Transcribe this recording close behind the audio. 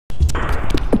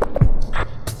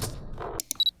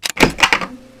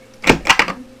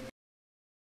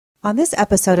On this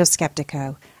episode of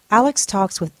Skeptiko, Alex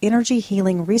talks with energy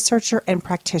healing researcher and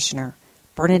practitioner,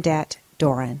 Bernadette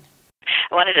Doran.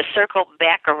 I wanted to circle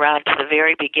back around to the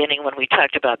very beginning when we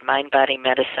talked about mind-body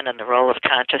medicine and the role of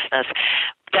consciousness.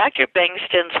 Dr.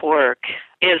 Bengston's work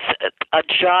is a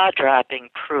jaw-dropping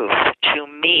proof to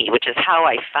me, which is how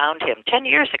I found him. 10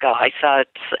 years ago, I saw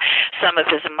some of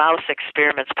his mouse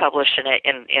experiments published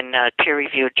in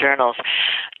peer-reviewed journals.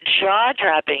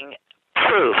 Jaw-dropping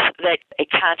proof that a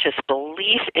conscious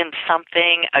belief in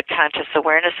something, a conscious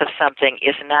awareness of something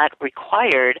is not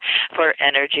required for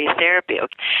energy therapy.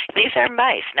 These are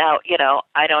mice. Now,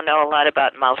 I don't know a lot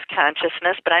about mouse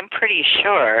consciousness, but I'm pretty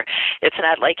sure it's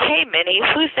not like, hey, Minnie,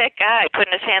 who's that guy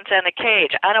putting his hands on the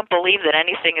cage? I don't believe that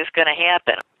anything is going to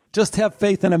happen. Just have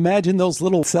faith and imagine those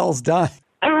little cells die.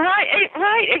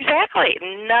 Right, exactly.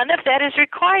 None of that is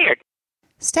required.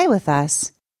 Stay with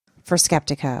us for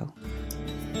Skeptiko.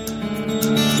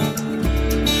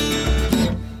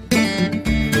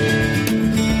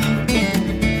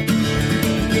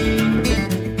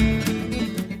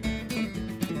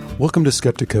 Welcome to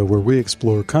Skeptiko, where we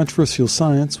explore controversial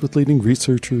science with leading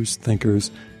researchers, thinkers,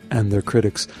 and their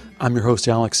critics. I'm your host,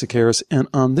 Alex Tsakiris, and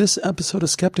on this episode of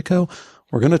Skeptiko,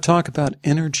 we're going to talk about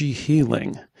energy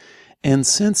healing. And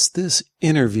since this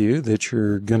interview that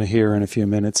you're going to hear in a few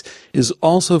minutes is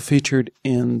also featured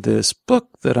in this book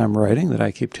that I'm writing that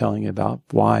I keep telling you about,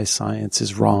 Why Science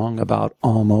is Wrong About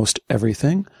Almost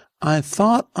Everything, I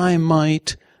thought I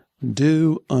might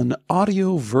do an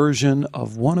audio version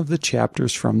of one of the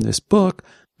chapters from this book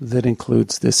that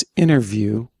includes this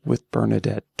interview with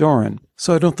Bernadette Doran.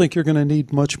 So I don't think you're going to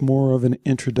need much more of an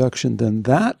introduction than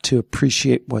that to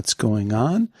appreciate what's going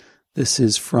on. This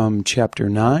is from Chapter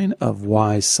 9 of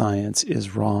Why Science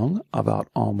is Wrong About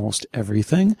Almost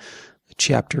Everything. The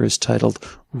chapter is titled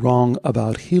Wrong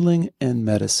About Healing and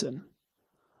Medicine.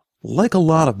 Like a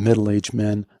lot of middle-aged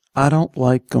men, I don't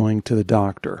like going to the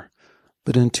doctor.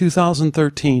 But in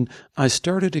 2013, I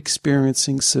started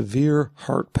experiencing severe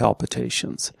heart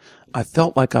palpitations. I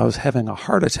felt like I was having a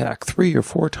heart attack 3 or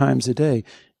 4 times a day,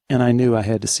 and I knew I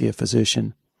had to see a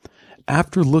physician.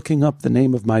 After looking up the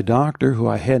name of my doctor, who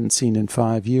I hadn't seen in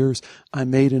 5 years, I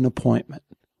made an appointment.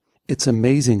 It's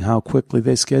amazing how quickly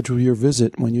they schedule your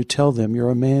visit when you tell them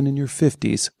you're a man in your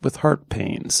 50s with heart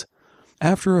pains.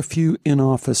 After a few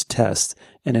in-office tests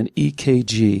and an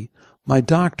EKG, my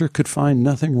doctor could find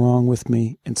nothing wrong with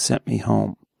me and sent me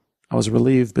home. I was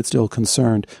relieved but still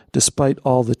concerned. Despite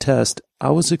all the tests, I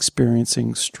was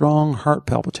experiencing strong heart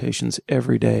palpitations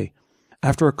every day.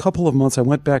 After a couple of months, I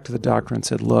went back to the doctor and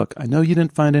said, look, I know you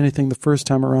didn't find anything the first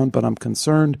time around, but I'm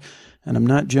concerned, and I'm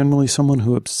not generally someone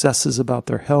who obsesses about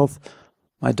their health.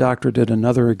 My doctor did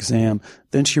another exam.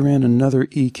 Then she ran another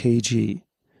EKG.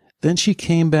 Then she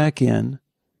came back in,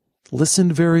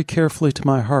 listened very carefully to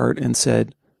my heart, and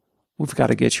said, we've got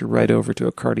to get you right over to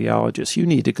a cardiologist. You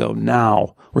need to go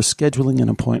now. We're scheduling an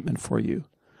appointment for you.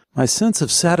 My sense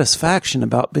of satisfaction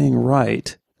about being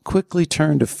right quickly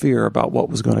turned to fear about what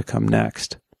was going to come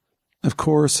next. Of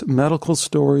course, medical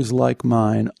stories like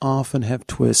mine often have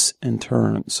twists and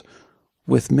turns.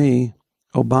 With me,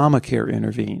 Obamacare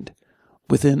intervened.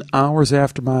 Within hours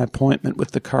after my appointment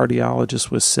with the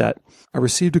cardiologist was set, I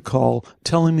received a call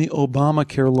telling me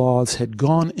Obamacare laws had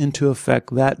gone into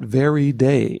effect that very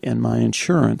day and my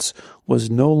insurance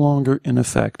was no longer in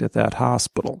effect at that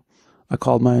hospital. I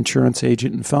called my insurance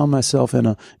agent and found myself in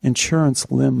an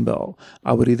insurance limbo.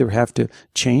 I would either have to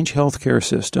change healthcare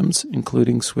systems,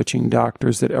 including switching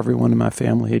doctors that everyone in my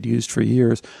family had used for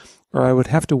years, or I would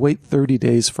have to wait 30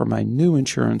 days for my new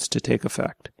insurance to take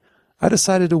effect. I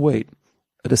decided to wait.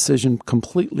 A decision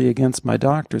completely against my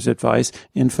doctor's advice.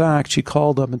 In fact, she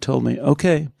called up and told me,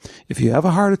 okay, if you have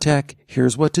a heart attack,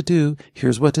 here's what to do.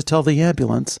 Here's what to tell the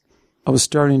ambulance. I was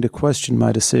starting to question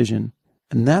my decision,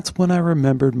 and that's when I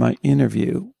remembered my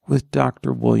interview with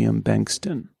Dr. William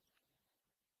Bengston.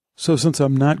 So since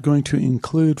I'm not going to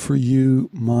include for you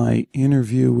my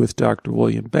interview with Dr.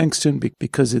 William Bengston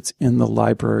because it's in the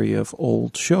library of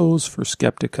old shows for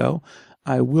Skeptiko,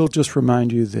 I will just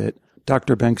remind you that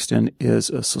Dr. Bengston is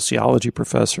a sociology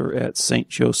professor at St.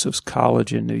 Joseph's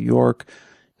College in New York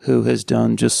who has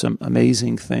done just some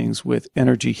amazing things with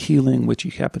energy healing, which he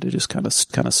happened to just kind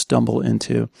of stumble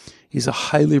into. He's a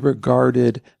highly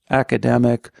regarded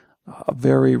academic, a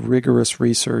very rigorous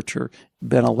researcher,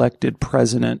 been elected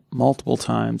president multiple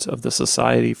times of the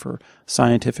Society for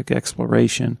Scientific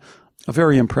Exploration, a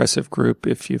very impressive group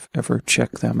if you've ever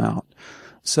checked them out.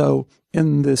 So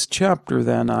in this chapter,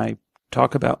 then, I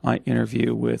talk about my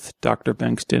interview with Dr.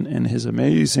 Bengston and his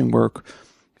amazing work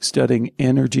studying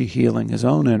energy healing, his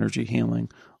own energy healing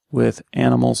with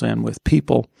animals and with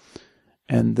people.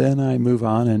 and then I move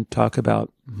on and talk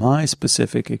about my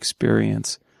specific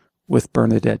experience with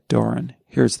Bernadette Doran.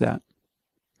 Here's that.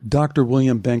 Dr.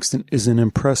 William Bengtson is an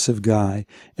impressive guy,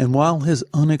 and while his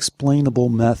unexplainable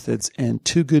methods and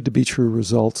too-good-to-be-true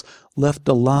results left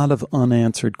a lot of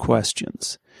unanswered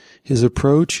questions, his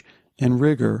approach and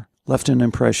rigor left an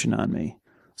impression on me.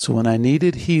 So when I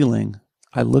needed healing,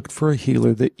 I looked for a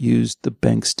healer that used the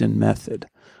Bengtson method.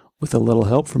 With a little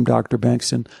help from Dr.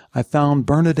 Bengtson, I found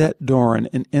Bernadette Doran,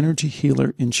 an energy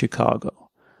healer in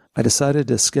Chicago. I decided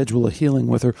to schedule a healing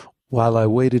with her while I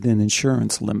waited in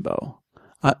insurance limbo.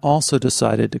 I also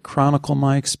decided to chronicle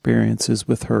my experiences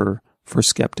with her for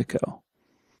Skeptiko.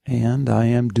 And I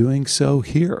am doing so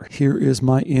here. Here is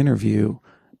my interview,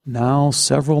 now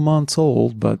several months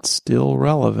old, but still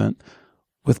relevant,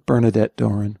 with Bernadette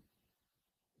Doran.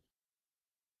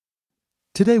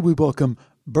 Today we welcome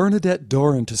Bernadette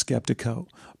Doran to Skeptiko.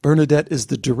 Bernadette is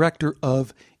the director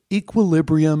of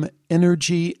Equilibrium,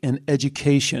 Energy, and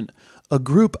Education, a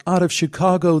group out of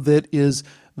Chicago that is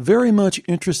very much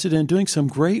interested in doing some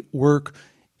great work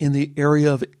in the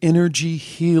area of energy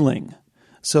healing.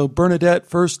 So, Bernadette,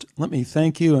 first, let me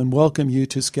thank you and welcome you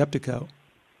to Skeptiko.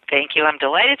 Thank you. I'm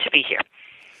delighted to be here.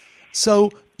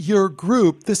 So, your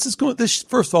group, first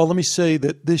of all, let me say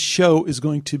that this show is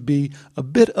going to be a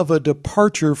bit of a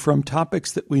departure from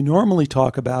topics that we normally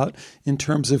talk about in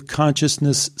terms of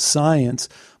consciousness science.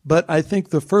 But I think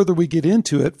the further we get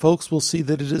into it, folks will see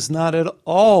that it is not at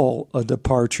all a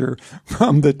departure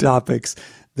from the topics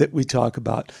that we talk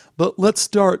about. But let's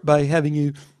start by having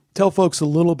you tell folks a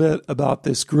little bit about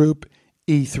this group,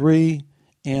 E3,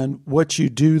 and what you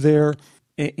do there,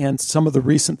 and some of the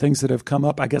recent things that have come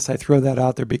up. I guess I throw that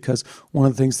out there because one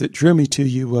of the things that drew me to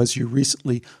you was you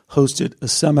recently hosted a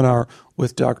seminar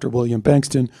with Dr. William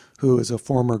Bengtson, who is a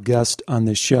former guest on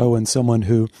this show and someone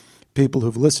who people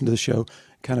who've listened to the show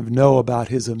kind of know about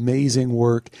his amazing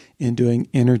work in doing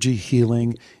energy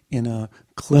healing in a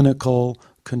clinical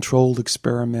controlled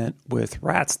experiment with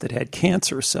rats that had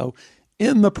cancer. So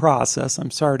in the process, I'm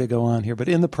sorry to go on here, but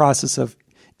in the process of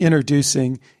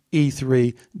introducing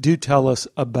E3, do tell us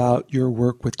about your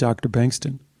work with Dr.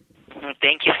 Bengtson.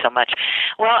 Thank you so much.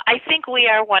 Well, I think we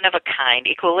are one of a kind.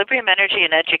 Equilibrium, Energy,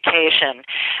 and Education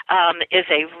is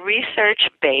a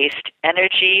research-based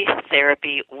energy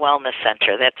therapy wellness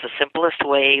center. That's the simplest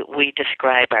way we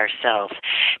describe ourselves.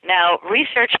 Now,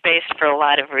 research-based for a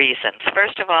lot of reasons.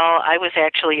 First of all, I was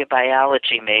actually a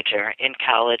biology major in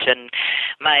college, and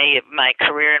my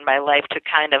career and my life took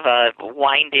kind of a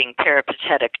winding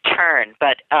peripatetic turn.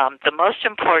 But the most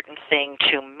important thing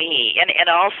to me, and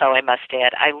also I must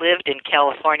add, I lived in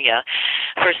California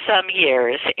for some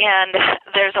years, and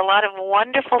there's a lot of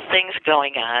wonderful things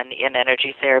going on in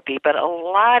energy therapy, but a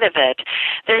lot of it,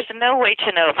 there's no way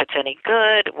to know if it's any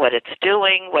good, what it's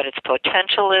doing, what its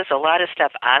potential is. A lot of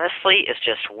stuff, honestly, is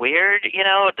just weird,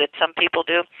 that some people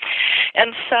do.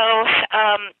 And so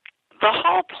the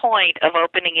whole point of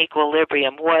opening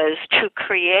Equilibrium was to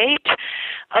create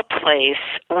a place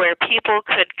where people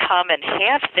could come and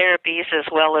have therapies as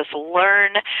well as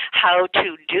learn how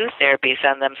to do therapies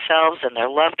on themselves and their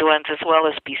loved ones, as well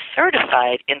as be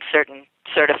certified in certain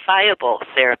certifiable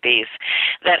therapies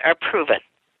that are proven.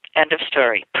 End of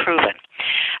story. Proven.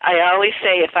 I always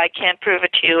say, if I can't prove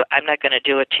it to you, I'm not going to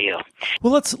do it to you.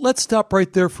 Well, let's stop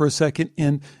right there for a second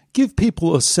and give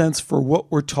people a sense for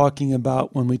what we're talking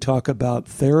about when we talk about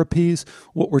therapies,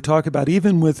 what we're talking about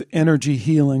even with energy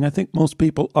healing. I think most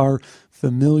people are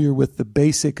familiar with the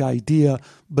basic idea,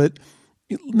 but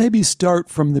maybe start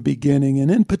from the beginning,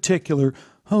 and in particular,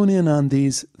 hone in on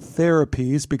these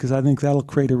therapies, because I think that'll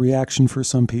create a reaction for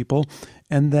some people,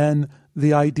 and then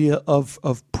the idea of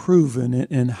proven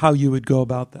and how you would go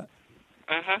about that.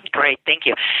 Great, thank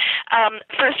you.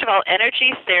 First of all,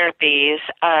 energy therapies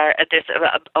are, there's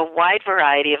a wide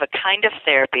variety of a kind of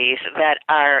therapies that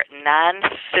are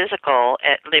non-physical.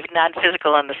 They're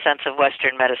non-physical in the sense of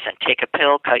Western medicine. Take a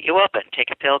pill, cut you open.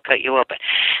 Take a pill, cut you open.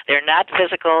 They're not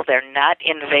physical. They're not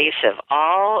invasive.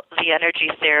 All the energy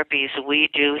therapies we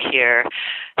do here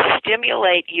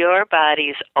stimulate your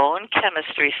body's own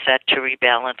chemistry set to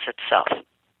rebalance itself.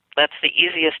 That's the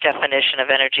easiest definition of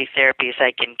energy therapies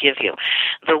I can give you.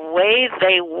 The way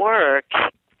they work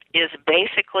is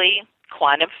basically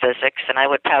quantum physics, and I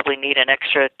would probably need an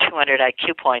extra 200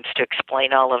 IQ points to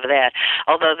explain all of that,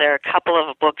 although there are a couple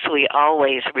of books we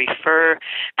always refer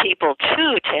people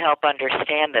to help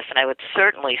understand this, and I would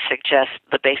certainly suggest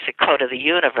The Basic Code of the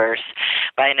Universe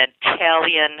by an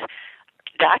Italian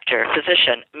doctor,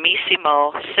 physician,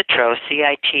 Massimo Citro,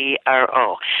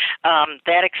 C-I-T-R-O.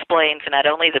 That explains not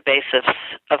only the basis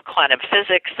of quantum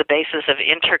physics, the basis of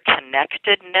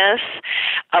interconnectedness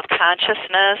of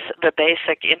consciousness, the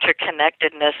basic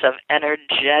interconnectedness of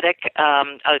energetic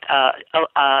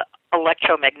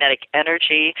electromagnetic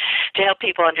energy, to help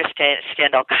people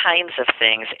understand all kinds of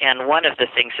things. And one of the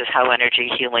things is how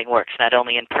energy healing works, not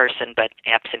only in person but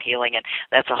absent healing, and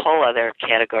that's a whole other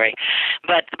category.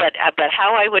 But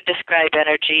how I would describe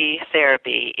energy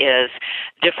therapy is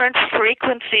different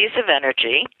frequencies of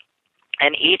energy.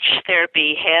 And each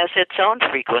therapy has its own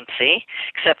frequency,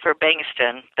 except for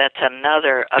Bengston. That's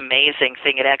another amazing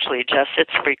thing. It actually adjusts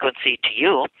its frequency to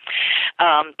you.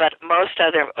 But most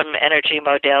other energy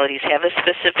modalities have a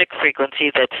specific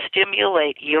frequency that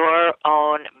stimulate your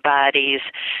own body's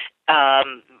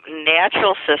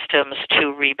natural systems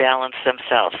to rebalance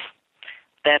themselves.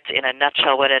 That's, in a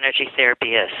nutshell, what energy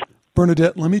therapy is.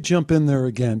 Bernadette, let me jump in there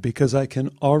again, because I can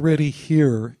already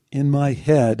hear in my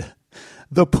head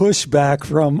the pushback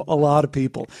from a lot of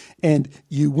people. And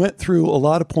you went through a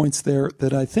lot of points there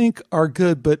that I think are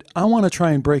good, but I want to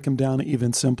try and break them down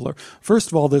even simpler. First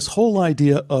of all, this whole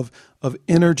idea of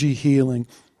energy healing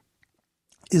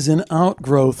is an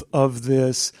outgrowth of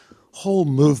this whole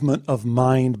movement of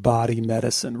mind-body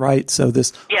medicine, right? So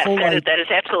this yes, that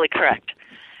is absolutely correct.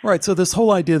 Right. So this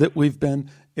whole idea that we've been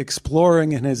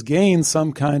exploring and has gained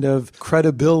some kind of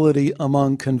credibility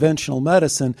among conventional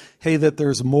medicine, hey, that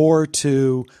there's more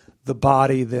to the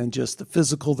body than just the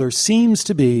physical. There seems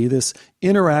to be this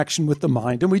interaction with the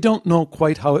mind, and we don't know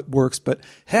quite how it works, but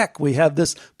heck, we have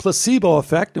this placebo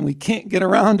effect and we can't get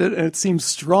around it, and it seems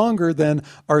stronger than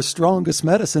our strongest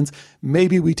medicines.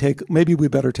 Maybe we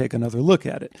better take another look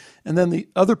at it. And then the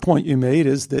other point you made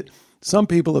is that some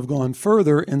people have gone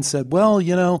further and said, well,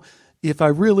 if I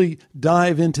really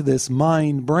dive into this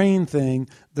mind-brain thing,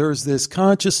 there's this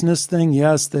consciousness thing,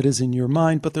 yes, that is in your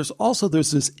mind, but there's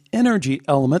this energy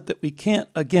element that we can't,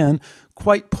 again,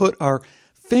 quite put our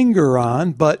finger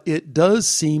on, but it does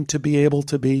seem to be able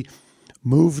to be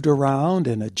moved around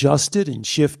and adjusted and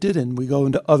shifted, and we go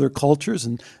into other cultures,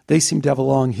 and they seem to have a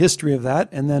long history of that.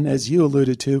 And then, as you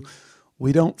alluded to,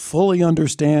 we don't fully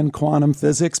understand quantum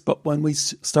physics, but when we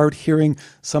start hearing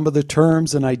some of the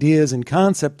terms and ideas and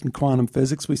concepts in quantum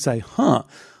physics, we say,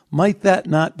 might that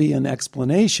not be an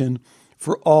explanation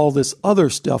for all this other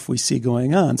stuff we see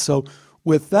going on? So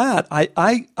with that,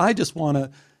 I just want to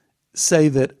say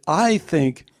that I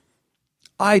think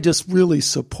I just really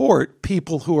support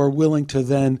people who are willing to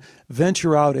then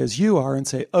venture out as you are and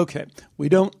say, okay, we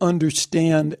don't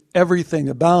understand everything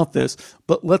about this,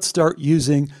 but let's start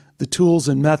using the tools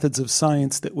and methods of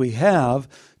science that we have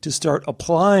to start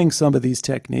applying some of these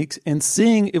techniques and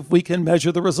seeing if we can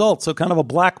measure the results. So kind of a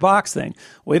black box thing.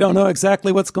 We don't know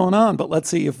exactly what's going on, but let's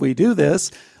see if we do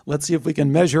this. Let's see if we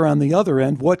can measure on the other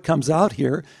end what comes out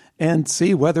here and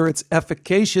see whether it's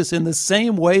efficacious in the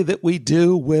same way that we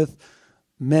do with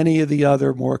many of the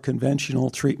other more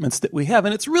conventional treatments that we have.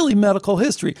 And it's really medical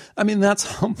history. I mean,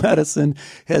 that's how medicine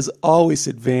has always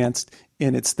advanced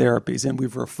in its therapies, and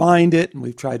we've refined it, and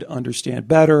we've tried to understand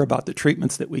better about the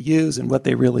treatments that we use and what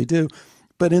they really do.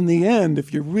 But in the end,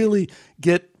 if you really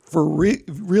get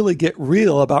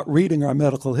real about reading our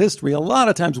medical history, a lot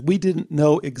of times we didn't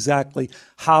know exactly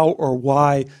how or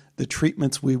why the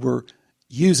treatments we were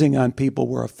using on people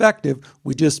were effective.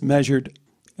 We just measured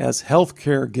as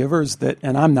healthcare givers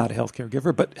and I'm not a healthcare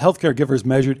giver, but healthcare givers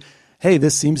measured, hey,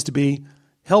 this seems to be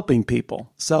helping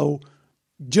people. So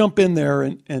jump in there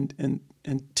and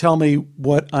tell me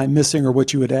what I'm missing or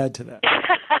what you would add to that.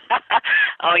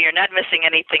 Oh, you're not missing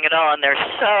anything at all, and there's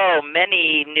so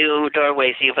many new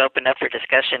doorways you've opened up for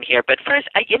discussion here. But first,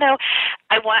 I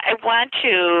want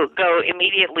to go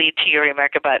immediately to your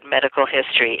remark about medical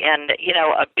history. And,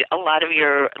 a lot of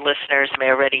your listeners may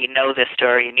already know this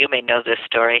story, and you may know this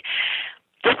story.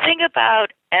 The thing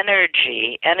about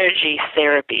energy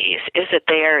therapies is that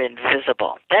they are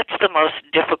invisible. That's the most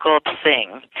difficult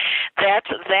thing.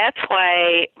 That's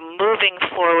why moving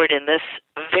forward in this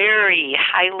very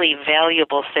highly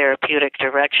valuable therapeutic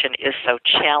direction is so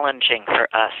challenging for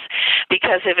us.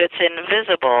 Because if it's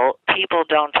invisible, people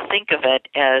don't think of it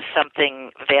as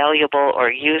something valuable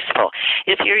or useful.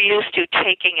 If you're used to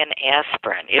taking an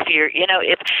aspirin, if you're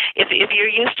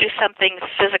used to something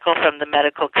physical from the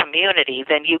medical community,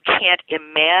 then you can't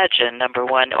imagine, number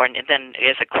one, or then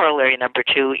as a corollary, number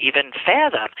two, even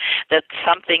fathom that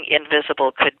something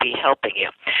invisible could be helping you.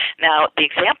 Now, the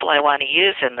example I want to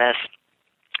use in this,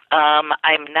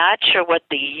 I'm not sure what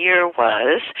the year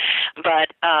was,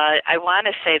 But I want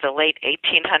to say the late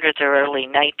 1800s or early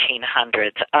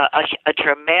 1900s, a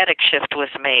dramatic shift was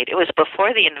made. It was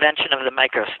before the invention of the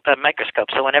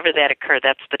microscope, so whenever that occurred,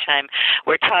 that's the time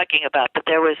we're talking about. But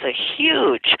there was a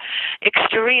huge,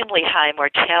 extremely high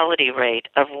mortality rate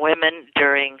of women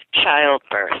during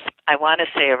childbirth. I want to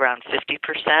say around 50%,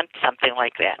 something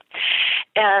like that.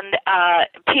 And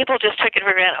people just took it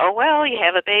for granted. Oh, well, you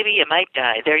have a baby, you might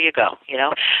die. There you go,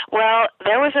 Well,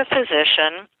 there was a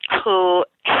physician who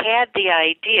had the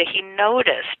idea. He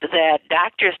noticed that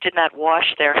doctors did not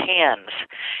wash their hands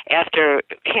after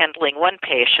handling one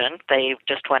patient. They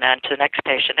just went on to the next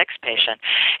patient.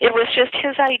 It was just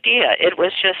his idea. It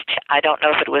was just, I don't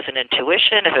know if it was an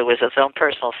intuition, if it was his own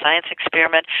personal science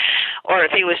experiment, or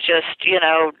if he was just,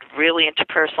 really into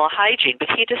personal hygiene. But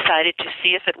he decided to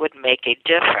see if it would make a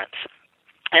difference.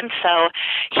 And so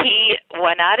he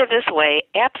went out of his way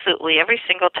absolutely every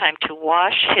single time to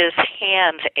wash his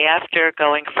hands after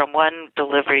going from one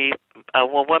delivery, a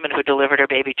woman who delivered her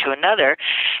baby, to another.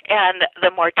 And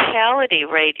the mortality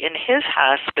rate in his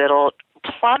hospital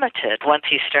plummeted once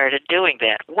he started doing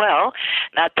that. Well,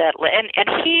 not that, and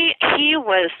he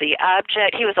was the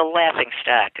object. He was a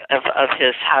laughingstock of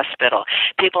his hospital.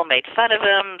 People made fun of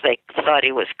him. They thought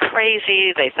he was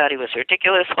crazy. They thought he was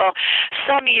ridiculous. Well,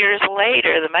 some years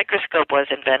later, the microscope was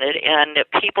invented, and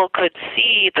people could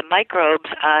see the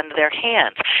microbes on their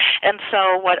hands. And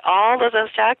so what all of those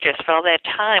doctors for all that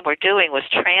time were doing was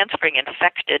transferring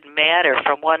infected matter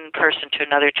from one person to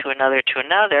another, to another, to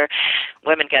another.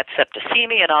 Women got septicemia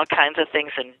and all kinds of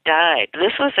things and died.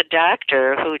 This was a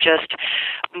doctor who just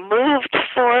moved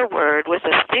forward with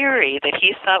a theory that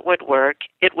he thought would work.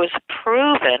 It was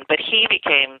proven, but he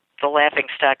became the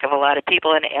laughingstock of a lot of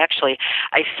people. And actually,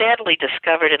 I sadly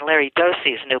discovered in Larry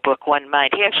Dossey's new book, One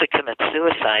Mind, he actually committed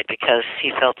suicide because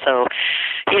he had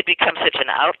become such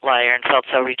an outlier and felt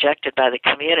so rejected by the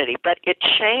community. But it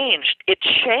changed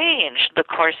the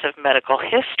course of medical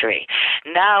history.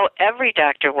 Now every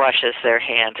doctor washes their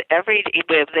hands.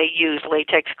 They use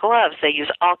latex gloves. They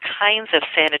use all kinds of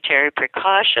sanitary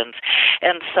precautions.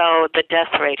 And so the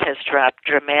death rate has dropped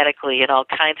dramatically in all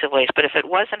kinds of ways. But if it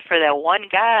wasn't for that one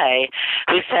guy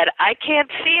who said, I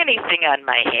can't see anything on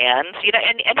my hands,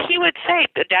 and he would say,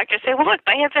 the doctor would say, well, look,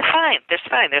 my hands are fine. They're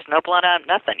fine. There's no blood on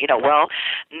them, nothing. Well,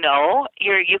 no,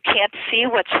 you can't see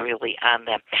what's really on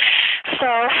them.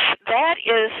 So that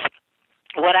is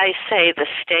what I say the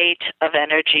state of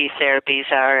energy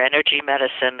therapies are, energy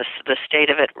medicine, the state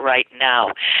of it right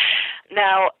now.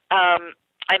 Now,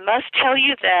 I must tell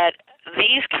you that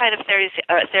these kind of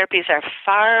therapies are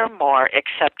far more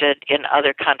accepted in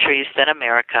other countries than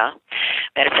America.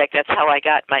 Matter of fact, that's how I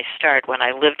got my start when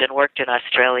I lived and worked in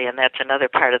Australia, and that's another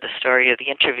part of the story of the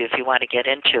interview if you want to get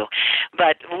into.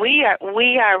 But we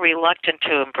are reluctant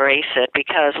to embrace it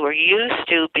because we're used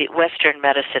to Western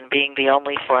medicine being the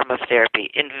only form of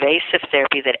therapy, invasive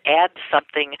therapy that adds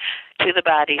something to the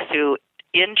body through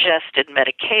ingested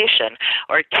medication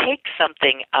or take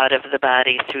something out of the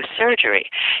body through surgery.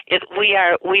 We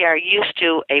are used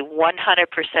to a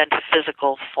 100%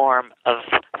 physical form of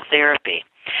therapy.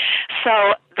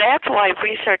 So that's why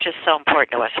research is so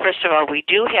important to us. First of all, we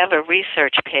do have a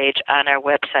research page on our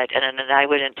website, and I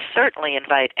would certainly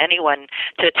invite anyone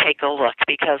to take a look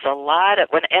because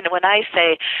when I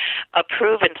say a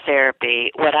proven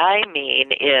therapy, what I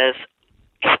mean is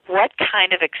what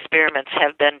kind of experiments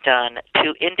have been done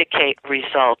to indicate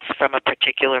results from a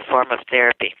particular form of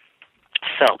therapy.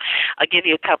 So I'll give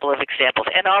you a couple of examples.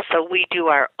 And also, we do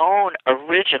our own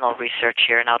original research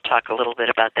here, and I'll talk a little bit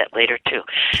about that later, too.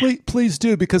 Please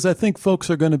do, because I think folks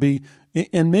are going to be,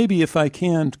 and maybe if I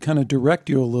can kind of direct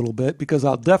you a little bit, because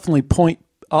I'll definitely point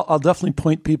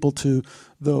people to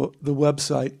the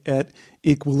website at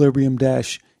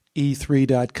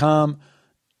equilibrium-e3.com.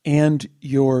 and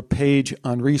your page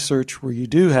on research where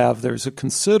there's a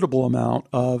considerable amount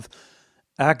of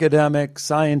academic,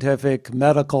 scientific,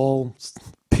 medical,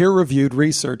 peer-reviewed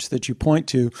research that you point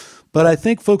to. But I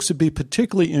think folks would be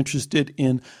particularly interested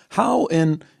in how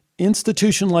an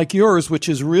institution like yours, which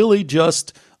is really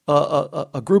just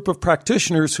a group of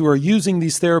practitioners who are using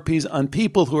these therapies on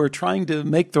people who are trying to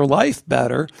make their life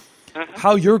better,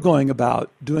 how you're going about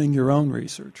doing your own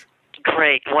research.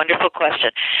 Great, wonderful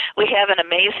question. We have an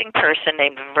amazing person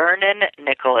named Vernon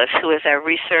Nicholas, who is our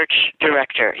research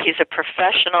director. He's a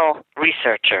professional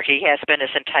researcher. He has been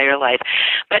his entire life.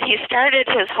 But he started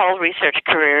his whole research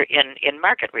career in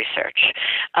market research.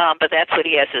 But that's what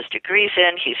he has his degrees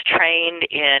in. He's trained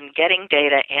in getting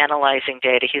data, analyzing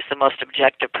data. He's the most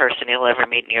objective person you'll ever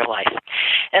meet in your life.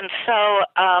 And so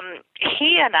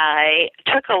he and I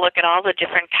took a look at all the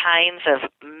different kinds of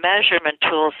measurement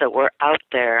tools that were out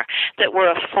there that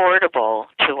were affordable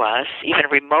to us, even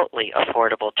remotely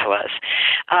affordable to us,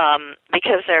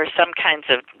 because there are some kinds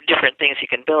of different things you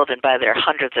can build, and by they're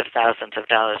hundreds of thousands of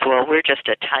dollars. Well, we're just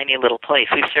a tiny little place.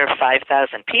 We've served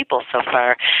 5,000 people so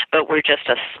far, but we're just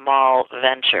a small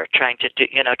venture trying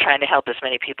to help as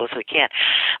many people as we can.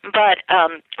 But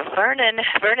Vernon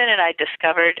and I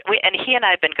discovered, and he and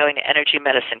I have been going to energy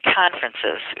medicine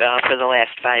conferences for the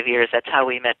last 5 years. That's how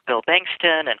we met Bill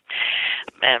Bankston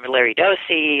and Larry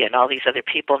Dosey and all these other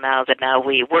people now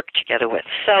we work together with.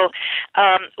 So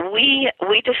we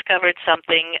discovered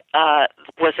something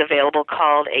was available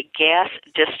called a gas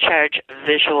discharge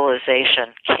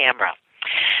visualization camera.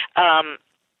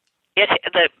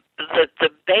 The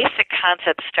basic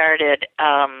concept started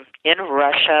in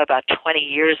Russia about 20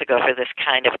 years ago for this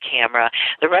kind of camera.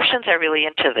 The Russians are really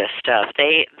into this stuff.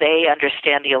 They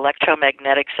understand the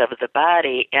electromagnetics of the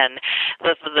body, and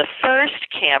the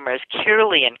first cameras,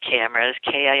 Kirlian cameras,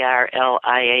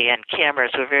 Kirlian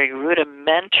cameras, were very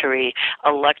rudimentary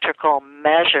electrical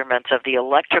measurements of the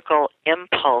electrical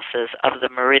impulses of the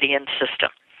meridian system.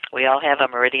 We all have a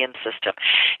meridian system.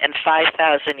 And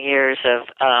 5,000 years of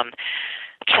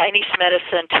Chinese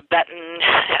medicine, Tibetan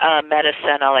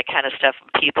medicine, all that kind of stuff,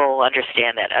 people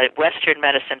understand that. Western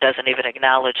medicine doesn't even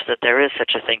acknowledge that there is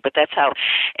such a thing, but that's how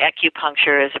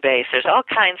acupuncture is based. There's all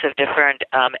kinds of different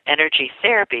energy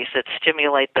therapies that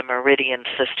stimulate the meridian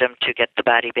system to get the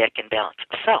body back in balance.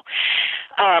 So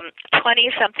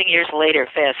 20-something years later,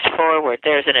 fast forward,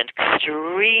 there's an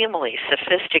extremely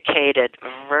sophisticated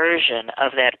version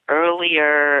of that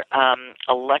earlier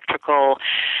electrical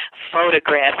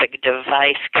photographic device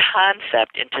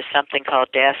concept into something called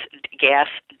gas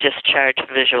discharge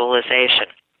visualization.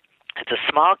 It's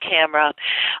a small camera.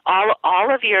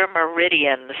 All of your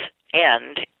meridians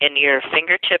end in your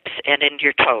fingertips and in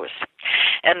your toes.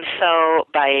 And so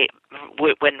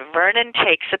when Vernon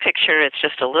takes a picture, it's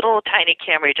just a little tiny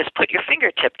camera. You just put your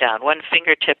fingertip down, one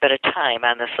fingertip at a time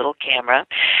on this little camera.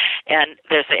 And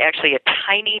there's actually a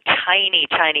tiny, tiny,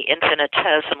 tiny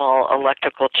infinitesimal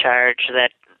electrical charge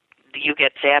that you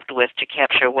get zapped with to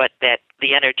capture what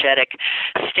the energetic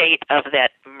state of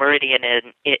that meridian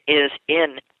is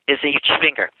each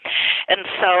finger. And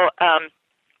so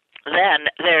then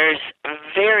there's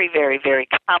very, very, very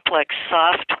complex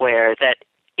software that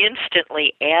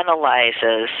instantly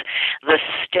analyzes the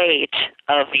state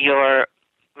of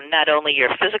not only your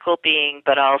physical being,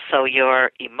 but also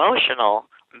your emotional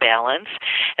balance,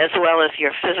 as well as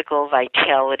your physical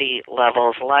vitality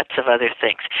levels, lots of other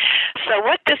things. So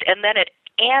and then it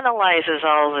analyzes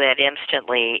all of that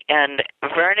instantly, and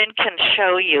Vernon can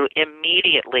show you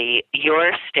immediately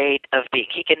your state of being.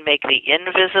 He can make the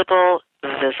invisible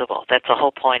visible. That's the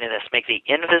whole point of this, make the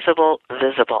invisible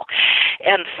visible.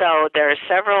 And so there are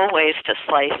several ways to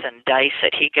slice and dice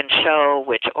it. He can show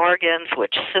which organs,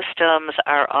 which systems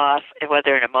are off,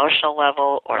 whether an emotional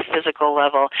level or physical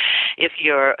level,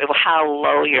 how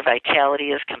low your vitality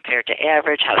is compared to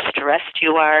average, how stressed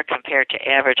you are compared to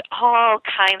average, all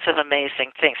kinds of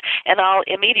amazing things. And all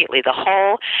immediately, the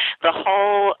whole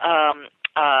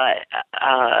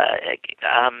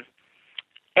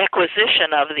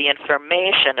acquisition of the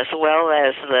information, as well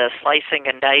as the slicing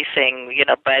and dicing,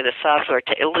 by the software,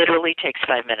 it literally takes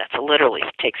 5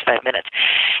 minutes.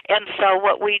 And so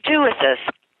what we do with this,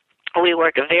 we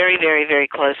work very, very, very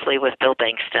closely with Bill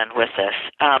Bankston with this.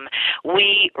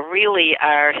 We really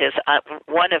are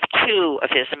one of two of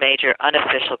his major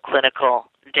unofficial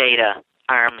clinical data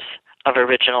arms of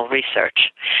original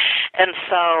research. And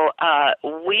so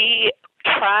we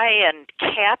try and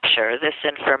capture this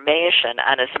information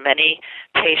on as many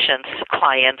patients,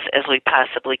 clients as we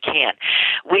possibly can.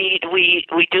 We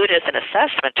do it as an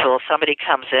assessment tool. Somebody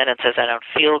comes in and says, I don't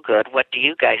feel good. What do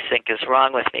you guys think is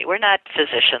wrong with me? We're not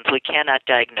physicians. We cannot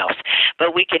diagnose.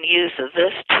 But we can use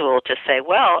this tool to say,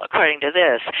 well, according to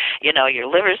this, your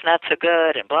liver's not so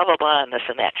good and blah, blah, blah, and this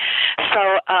and that.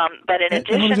 So, but in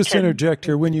addition to... Let me just interject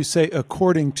here. When you say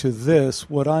according to this,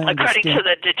 what I understand...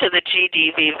 According to the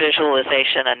GDV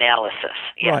visualization analysis.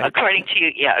 Yeah, right. According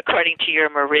to your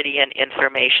meridian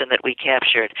information that we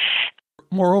captured.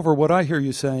 Moreover, what I hear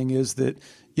you saying is that,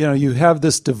 you have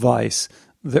this device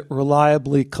that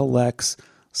reliably collects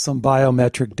some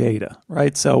biometric data,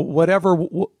 right? So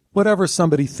whatever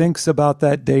somebody thinks about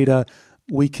that data,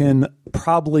 we can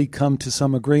probably come to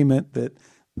some agreement that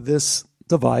this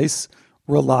device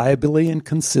reliably and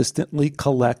consistently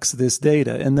collects this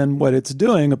data. And then what it's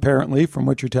doing, apparently, from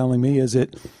what you're telling me, is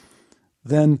it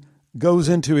then goes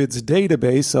into its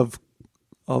database of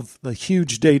the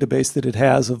huge database that it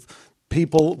has of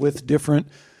people with different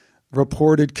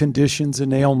reported conditions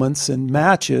and ailments, and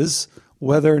matches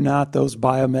whether or not those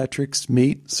biometrics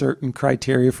meet certain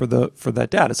criteria for that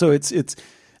data. So it's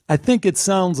I think it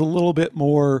sounds a little bit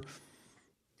more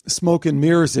smoke and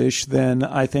mirrors-ish than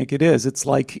I think it is. It's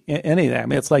like anything. I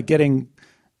mean, it's like getting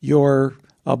your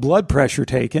blood pressure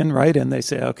taken, right? And they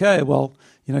say, okay, well,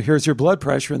 here's your blood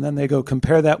pressure. And then they go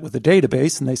compare that with a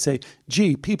database and they say,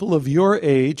 gee, people of your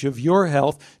age, of your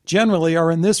health, generally are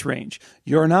in this range.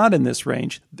 You're not in this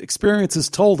range. Experience has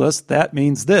told us that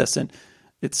means this. And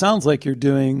it sounds like you're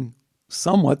doing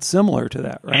somewhat similar to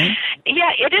that, right?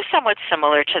 Yeah, it is somewhat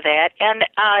similar to that, and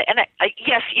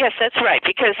yes, that's right.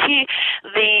 Because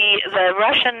the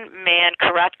Russian man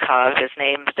Korotkov, his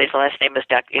last name is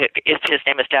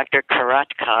Dr.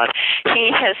 Korotkov.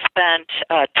 He has spent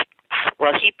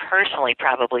he personally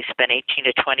probably spent 18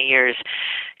 to 20 years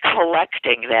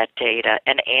collecting that data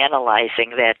and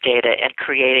analyzing that data and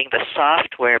creating the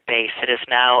software base that is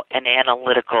now an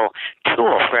analytical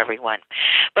tool for everyone.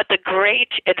 But the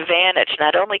great advantage,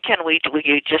 not only can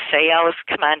you just say, Alex,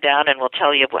 come on down and we'll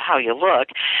tell you how you look.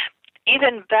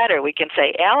 Even better, we can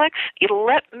say, Alex,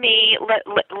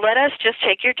 let us just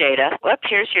take your data. Well,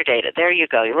 here's your data. There you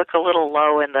go. You look a little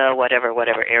low in the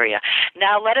whatever area.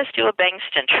 Now let us do a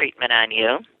Bengston treatment on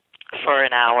you for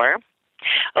an hour.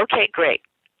 Okay, great.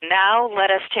 Now let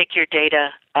us take your data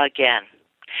again.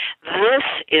 This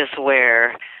is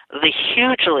where the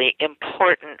hugely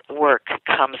important work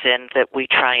comes in that we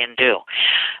try and do.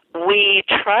 We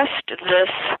trust this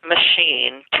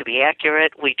machine to be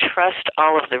accurate. We trust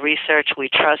all of the research. We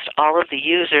trust all of the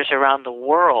users around the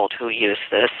world who use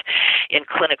this in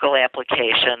clinical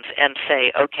applications and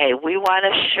say, okay, we want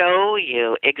to show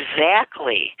you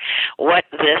exactly what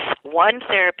this one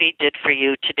therapy did for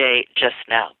you today, just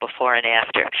now, before and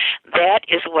after. That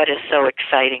is what is so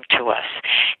exciting to us.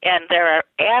 And there are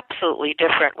absolutely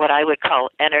different, what I would call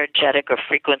energetic or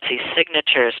frequency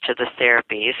signatures to the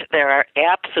therapies. There are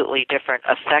absolutely different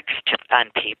effects on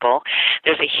people.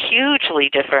 There's a hugely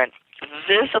different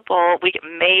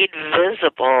made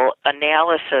visible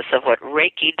analysis of what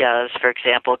Reiki does, for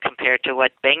example, compared to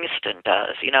what Bengston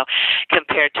does,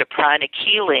 compared to pranic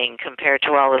healing, compared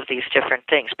to all of these different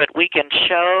things. But we can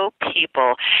show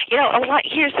people,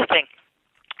 here's the thing.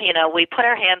 We put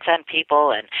our hands on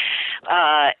people, and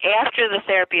after the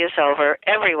therapy is over,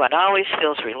 everyone always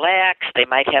feels relaxed. They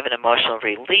might have an emotional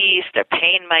release. Their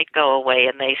pain might go away,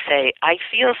 and they say, I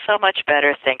feel so much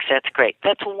better. Thanks, that's great.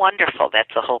 That's wonderful. That's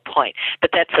the whole point.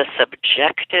 But that's a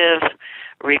subjective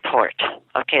report.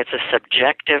 Okay, it's a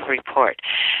subjective report.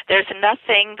 There's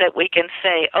nothing that we can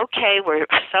say, okay, we're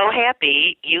so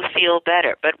happy you feel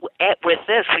better. But with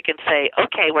this, we can say,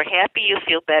 okay, we're happy you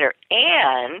feel better,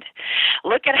 and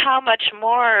look at how much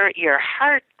more your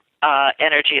heart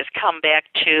energy has come back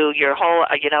to your whole,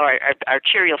 our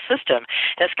arterial system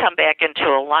has come back into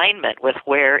alignment with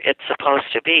where it's supposed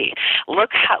to be. Look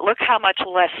how much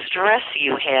less stress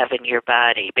you have in your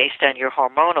body based on your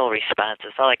hormonal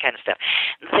responses, all that kind of stuff.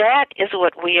 That is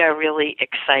what we are really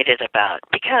excited about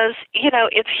because,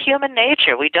 it's human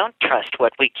nature. We don't trust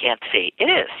what we can't see. It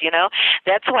is,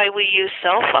 That's why we use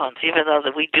cell phones, even though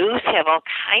that we do have all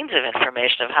kinds of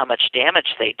information of how much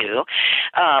damage they do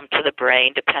to the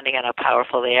brain, depending on how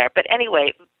powerful they are. But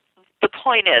anyway, the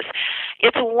point is,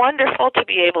 it's wonderful to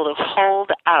be able to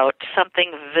hold out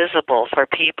something visible for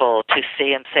people to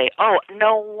see and say, oh,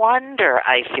 no wonder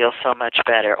I feel so much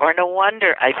better, or no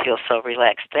wonder I feel so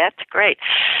relaxed. That's great.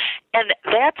 And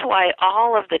that's why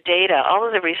all of the data, all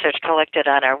of the research collected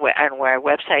on our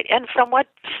website, and from what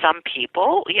some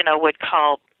people, would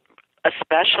call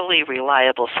especially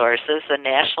reliable sources, the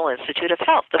National Institute of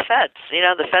Health, the feds,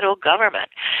 the federal government,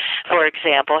 for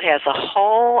example, has a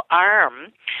whole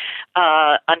arm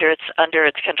under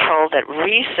its control that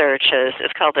researches.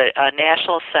 It's called the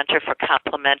National Center for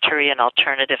Complementary and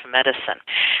Alternative Medicine.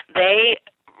 They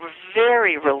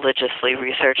very religiously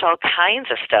research all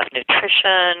kinds of stuff,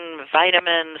 nutrition,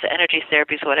 vitamins, energy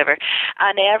therapies, whatever.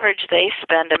 On average, they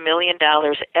spend $1 million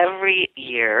every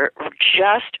year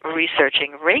just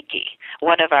researching Reiki,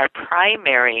 one of our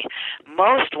primary,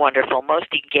 most wonderful, most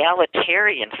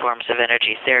egalitarian forms of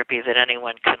energy therapy that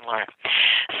anyone can learn.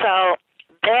 So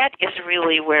that is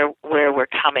really where we're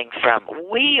coming from.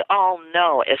 We all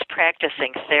know as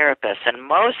practicing therapists, and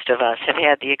most of us have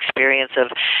had the experience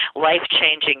of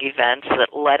life-changing events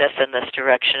that led us in this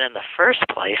direction in the first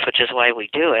place, which is why we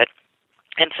do it.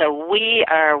 And so we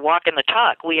are walking the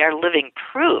talk. We are living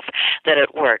proof that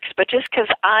it works. But just because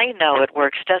I know it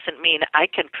works doesn't mean I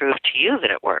can prove to you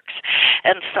that it works.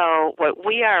 And so what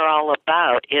we are all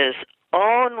about is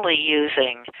only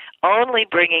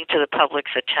bringing to the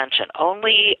public's attention,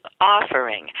 only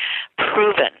offering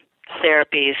proven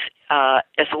therapies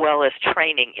as well as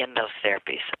training in those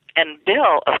therapies. And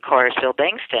Bill, of course, Bill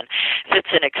Bengston, fits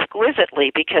in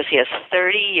exquisitely because he has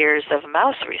 30 years of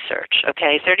mouse research,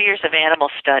 30 years of animal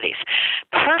studies.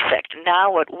 Perfect.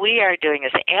 Now what we are doing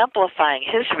is amplifying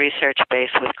his research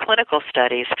base with clinical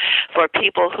studies for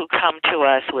people who come to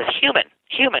us with human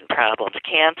problems,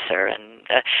 cancer and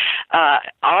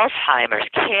Alzheimer's,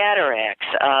 cataracts,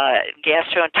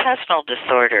 gastrointestinal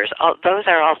disorders. Those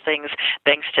are all things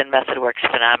Bengston method works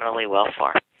phenomenally well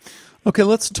for. Okay,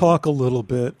 let's talk a little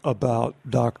bit about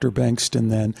Dr. Bengston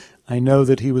then. I know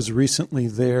that he was recently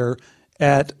there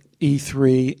at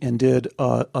E3 and did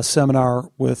a seminar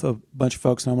with a bunch of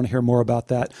folks, and I want to hear more about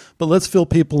that. But let's fill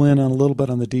people in on a little bit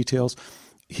on the details.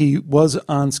 He was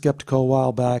on Skeptiko a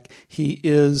while back. He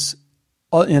is,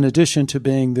 in addition to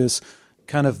being this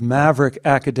kind of maverick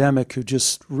academic who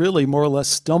just really more or less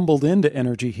stumbled into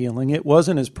energy healing. It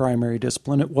wasn't his primary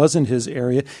discipline. It wasn't his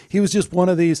area. He was just one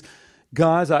of these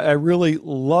guys. I really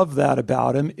love that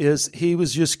about him, is he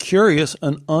was just curious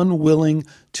and unwilling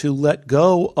to let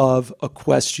go of a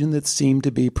question that seemed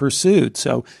to be pursued.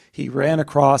 So he ran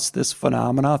across this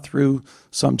phenomena through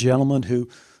some gentleman who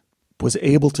was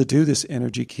able to do this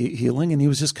energy healing, and he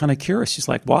was just kind of curious. He's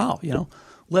like, wow,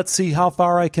 let's see how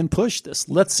far I can push this.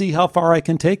 Let's see how far I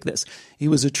can take this. He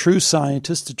was a true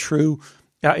scientist,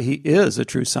 he is a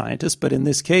true scientist, but in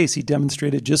this case, he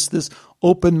demonstrated just this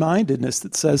open-mindedness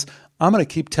that says, I'm going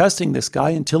to keep testing this guy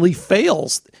until he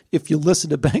fails. If you listen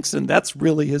to Bengston, that's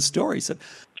really his story. He said,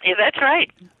 yeah, that's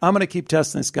right. I'm going to keep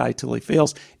testing this guy till he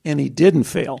fails, and he didn't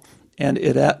fail. And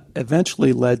it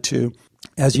eventually led to,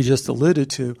 as you just alluded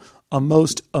to, a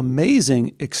most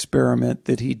amazing experiment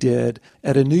that he did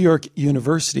at a New York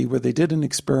university where they did an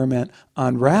experiment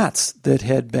on rats that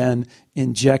had been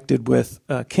injected with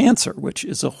cancer, which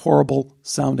is a horrible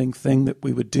sounding thing that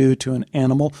we would do to an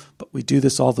animal, but we do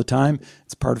this all the time.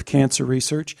 It's part of cancer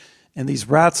research. And these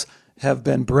rats have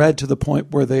been bred to the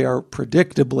point where they are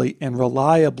predictably and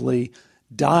reliably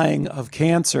dying of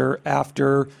cancer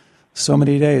after so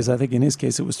many days. I think in his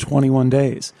case it was 21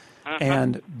 days.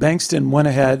 And Bengston went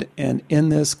ahead and in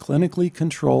this clinically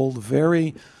controlled,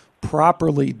 very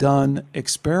properly done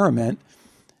experiment,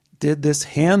 did this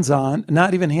hands-on,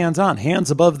 not even hands-on,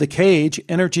 hands above the cage,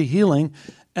 energy healing,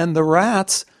 and the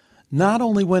rats not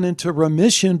only went into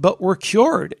remission, but were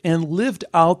cured and lived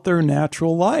out their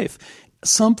natural life.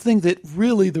 Something that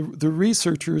really the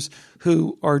researchers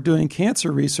who are doing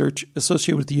cancer research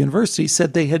associated with the university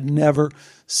said they had never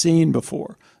seen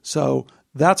before. So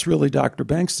that's really Dr.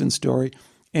 Bengston's story,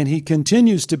 and he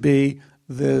continues to be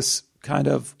this kind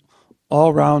of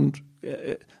all-around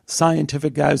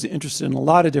scientific guy who's interested in a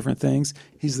lot of different things.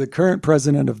 He's the current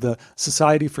president of the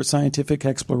Society for Scientific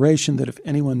Exploration, that if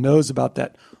anyone knows about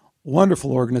that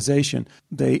wonderful organization,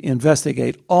 they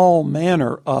investigate all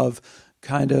manner of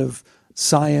kind of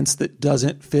science that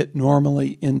doesn't fit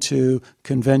normally into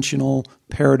conventional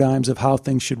paradigms of how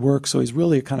things should work. So he's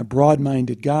really a kind of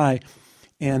broad-minded guy.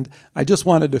 And I just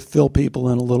wanted to fill people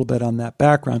in a little bit on that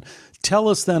background. Tell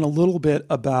us then a little bit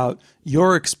about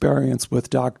your experience with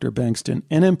Dr. Bengston,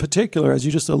 and in particular, as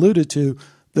you just alluded to,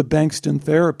 the Bengston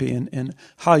therapy and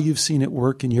how you've seen it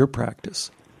work in your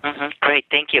practice. Great,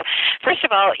 thank you. First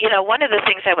of all, one of the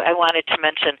things I wanted to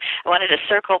mention, I wanted to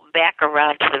circle back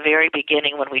around to the very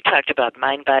beginning when we talked about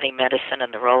mind-body medicine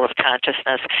and the role of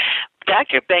consciousness.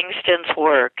 Dr. Bengston's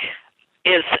work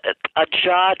is a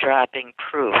jaw-dropping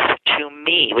proof to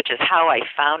me, which is how I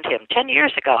found him. 10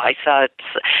 years ago, I saw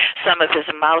some of his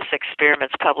mouse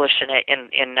experiments published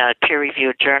in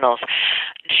peer-reviewed journals.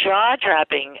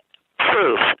 Jaw-dropping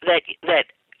proof that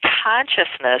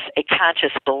consciousness, a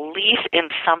conscious belief in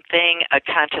something, a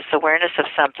conscious awareness of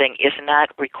something is not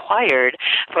required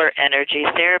for energy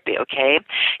therapy, okay?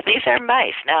 These are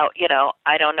mice. Now,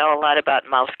 I don't know a lot about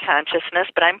mouse consciousness,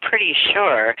 but I'm pretty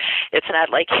sure it's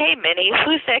not like, hey, Minnie,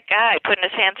 who's that guy putting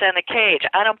his hands on the cage?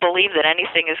 I don't believe that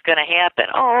anything is going to happen.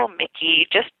 Oh, Mickey,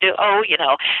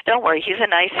 don't worry, he's a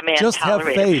nice man. Just have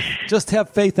faith. Just have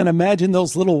faith and imagine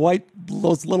those little white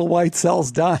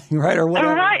cells dying, right, or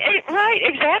whatever. Right,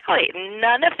 exactly. Exactly.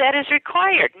 None of that is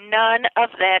required. None of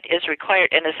that is required.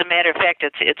 And as a matter of fact,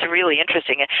 it's really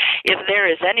interesting. If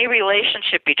there is any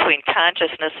relationship between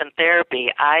consciousness and therapy,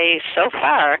 so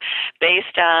far,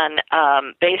 based on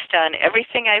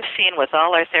everything I've seen with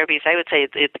all our therapies, I would say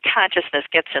the consciousness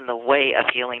gets in the way of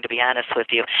healing, to be honest with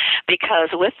you, because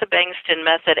with the Bengston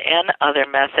method and other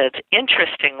methods,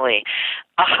 interestingly,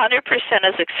 100%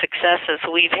 of the successes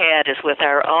we've had is with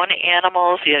our own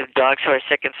animals, dogs who are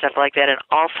sick and stuff like that, and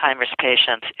Alzheimer's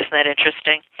patients. Isn't that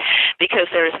interesting? Because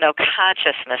there is no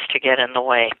consciousness to get in the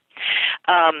way.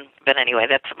 But anyway,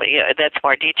 that's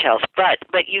more details.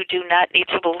 But you do not need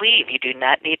to believe. You do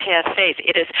not need to have faith.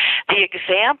 It is the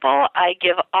example I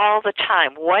give all the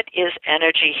time. What is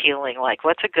energy healing like?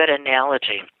 What's a good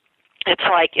analogy? It's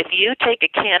like if you take a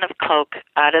can of Coke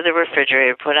out of the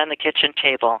refrigerator, put it on the kitchen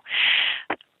table,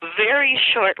 very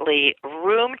shortly,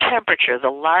 room temperature,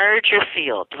 the larger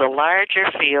field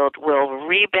will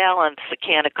rebalance the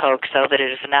can of Coke so that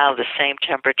it is now the same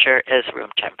temperature as room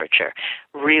temperature.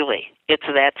 Really, it's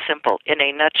that simple in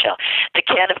a nutshell. The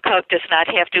can of Coke does not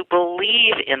have to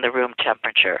believe in the room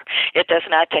temperature. It does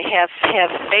not have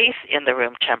faith in the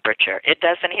room temperature. It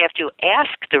doesn't have to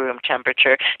ask the room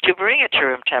temperature to bring it to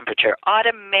room temperature.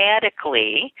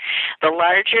 Automatically, the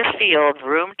larger field,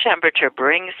 room temperature,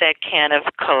 brings that can of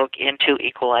Coke into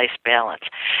equalized balance.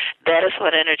 That is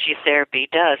what energy therapy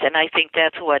does, and I think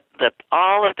that's what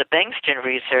all of the Bengston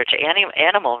research,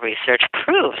 animal research,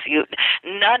 proves.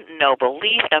 No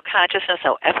belief, no consciousness,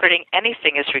 no efforting,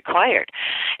 anything is required.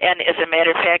 And as a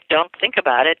matter of fact, don't think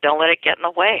about it. Don't let it get in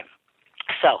the way.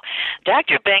 So,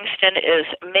 Dr. Bengston is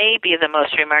maybe the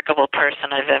most remarkable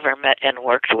person I've ever met and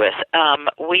worked with.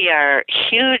 We are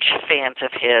huge fans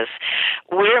of his.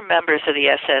 We're members of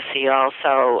the SSE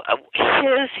also.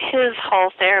 His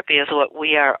whole therapy is what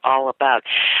we are all about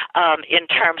in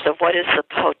terms of what is the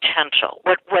potential.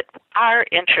 What our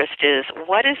interest is,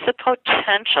 what is the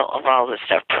potential of all this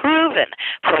stuff, proven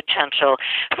potential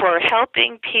for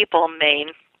helping people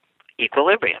maintain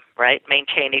equilibrium, right?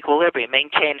 Maintain equilibrium,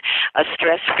 maintain a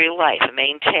stress-free life,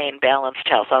 maintain balanced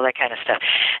health, all that kind of stuff.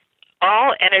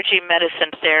 All energy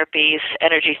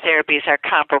therapies are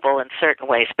comparable in certain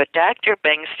ways, but Dr.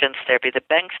 Bengston's therapy, the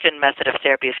Bengston method of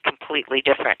therapy, is completely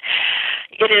different.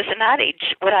 It is not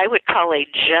what I would call a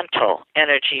gentle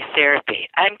energy therapy.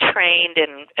 I'm trained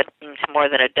in more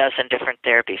than a dozen different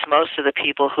therapies. Most of the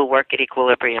people who work at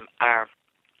equilibrium are.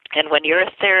 And when you're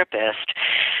a therapist,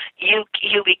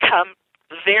 you become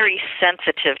very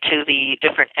sensitive to the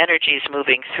different energies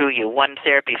moving through you. One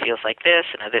therapy feels like this,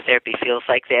 another therapy feels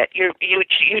like that. You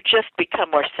just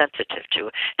become more sensitive to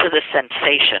the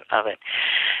sensation of it.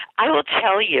 I will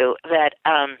tell you that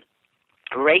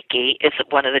Reiki is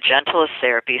one of the gentlest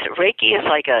therapies. Reiki is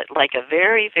like a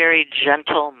very, very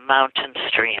gentle mountain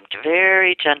stream,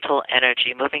 very gentle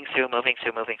energy moving through.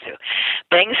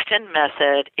 Bengston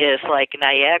method is like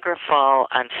Niagara Fall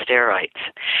on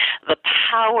steroids. The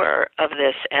power of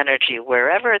this energy,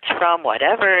 wherever it's from,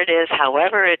 whatever it is,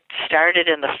 however it started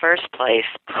in the first place,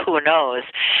 who knows?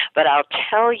 But I'll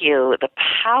tell you, the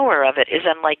power of it is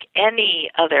unlike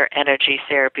any other energy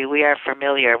therapy we are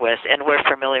familiar with, and we're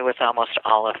familiar with almost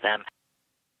all of them.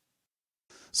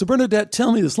 So Bernadette,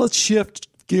 tell me this. Let's shift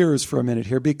gears for a minute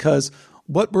here, because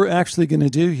what we're actually going to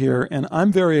do here, and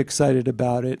I'm very excited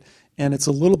about it, and it's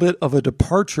a little bit of a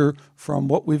departure from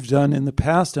what we've done in the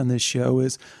past on this show,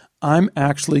 is I'm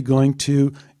actually going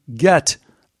to get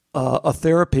a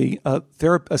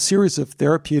series of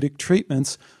therapeutic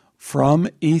treatments from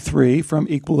E3, from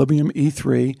Equilibrium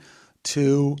E3,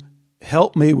 to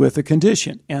help me with a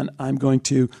condition. And I'm going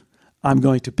to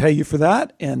pay you for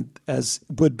that, and as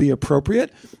would be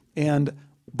appropriate.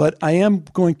 But I am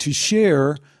going to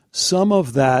share some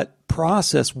of that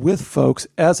process with folks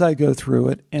as I go through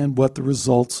it and what the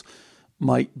results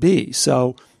might be.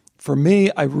 So for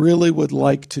me, I really would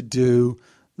like to do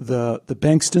the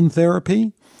Bengston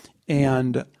therapy,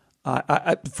 and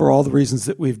I, for all the reasons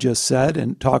that we've just said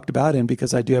and talked about, and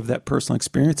because I do have that personal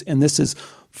experience. And this is,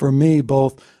 for me,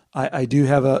 both I do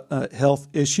have a health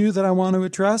issue that I want to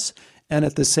address, and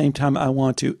at the same time, I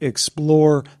want to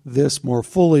explore this more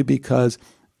fully because,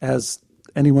 as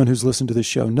anyone who's listened to the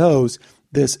show knows,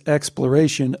 this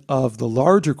exploration of the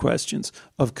larger questions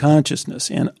of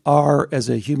consciousness and as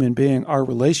a human being, our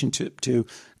relationship to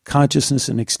consciousness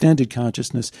and extended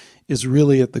consciousness is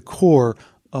really at the core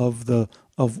of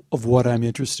what I'm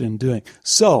interested in doing.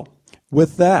 So,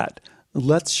 with that,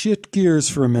 let's shift gears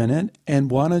for a minute,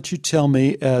 and why don't you tell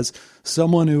me, as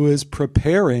someone who is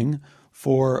preparing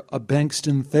for a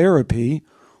Bengston therapy,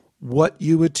 what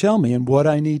you would tell me and what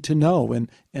I need to know,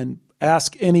 and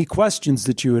ask any questions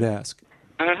that you would ask.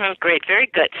 Great, very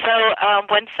good. So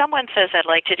when someone says, I'd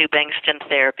like to do Bengston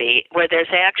therapy, where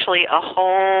there's actually a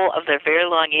whole of their very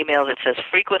long email that says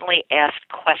frequently asked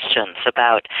questions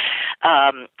about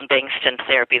Bengston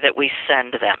therapy that we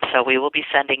send them. So we will be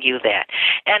sending you that.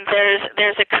 And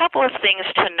there's a couple of things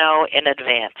to know in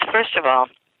advance. First of all,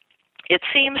 it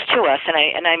seems to us,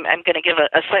 and I'm going to give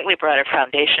a slightly broader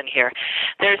foundation here.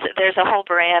 There's a whole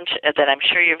branch that I'm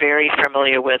sure you're very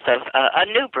familiar with of a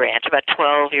new branch, about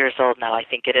 12 years old now, I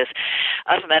think it is,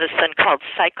 of medicine called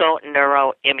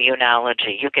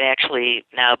psychoneuroimmunology. You can actually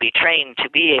now be trained to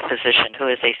be a physician who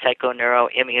is a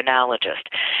psychoneuroimmunologist.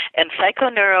 And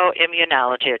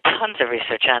psychoneuroimmunology, tons of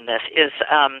research on this, is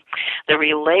the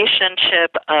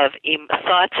relationship of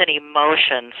thoughts and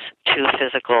emotions to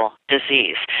physical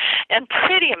disease. And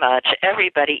pretty much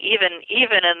everybody, even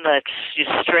in the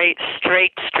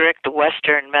strict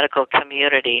Western medical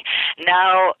community,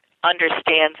 now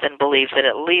understands and believes that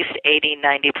at least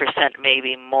 80-90%,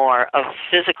 maybe more, of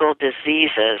physical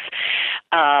diseases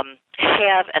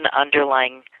have an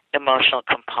underlying emotional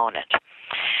component.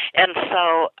 And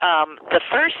so the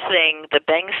first thing the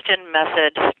Bengston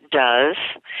method does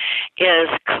is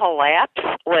collapse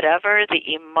whatever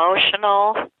the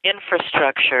emotional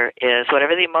infrastructure is,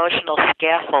 whatever the emotional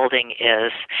scaffolding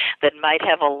is that might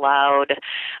have allowed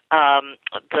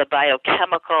the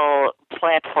biochemical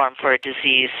platform for a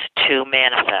disease to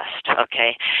manifest,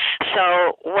 okay?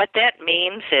 So what that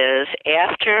means is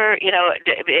after,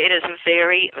 it is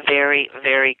very, very,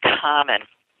 very common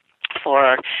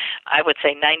for, I would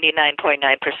say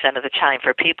 99.9% of the time,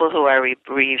 for people who are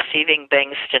receiving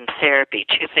Bengston therapy,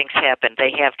 two things happen.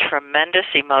 They have tremendous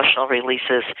emotional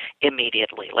releases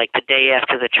immediately, like the day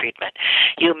after the treatment.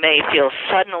 You may feel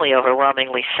suddenly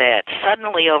overwhelmingly sad,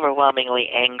 suddenly overwhelmingly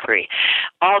angry,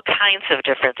 all kinds of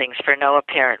different things for no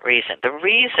apparent reason. The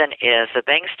reason is the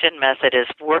Bengston method is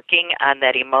working on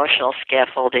that emotional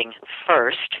scaffolding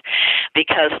first,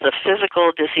 because the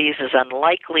physical disease is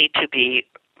unlikely to be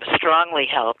strongly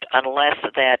helped unless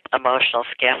that emotional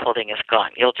scaffolding is gone.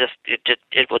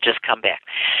 It will just come back.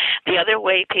 The other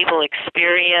way people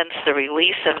experience the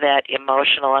release of that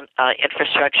emotional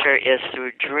infrastructure is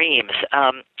through dreams.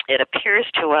 It appears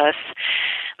to us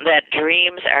that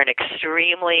dreams are an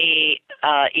extremely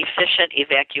efficient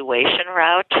evacuation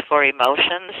route for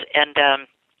emotions, and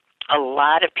a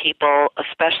lot of people,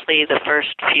 especially the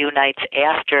first few nights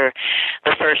after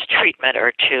the first treatment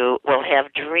or two, will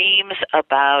have dreams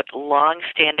about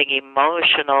long-standing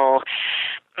emotional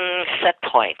set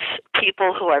points.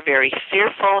 People who are very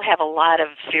fearful have a lot of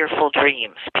fearful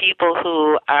dreams. People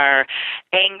who are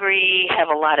angry have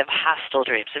a lot of hostile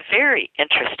dreams. Very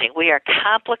interesting. We are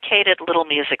complicated little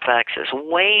music boxes,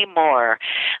 way more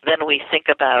than we think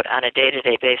about on a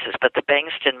day-to-day basis, but the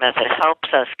Bengston method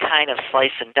helps us kind of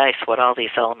slice and dice what all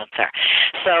these elements are.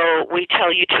 So we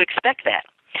tell you to expect that.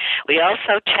 We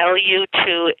also tell you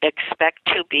to expect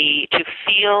to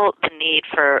feel the need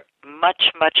for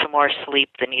much, much more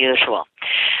sleep than usual.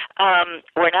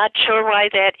 We're not sure why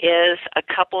that is.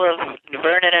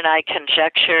 Vernon and I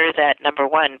conjecture that, number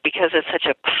one, because it's such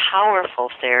a powerful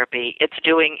therapy,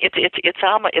 it's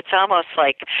almost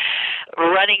like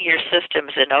running your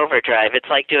systems in overdrive. It's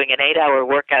like doing an 8-hour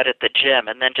workout at the gym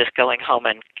and then just going home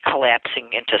and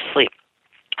collapsing into sleep.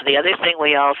 The other thing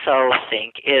we also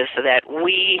think is that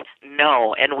we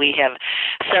know, and we have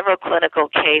several clinical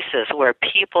cases where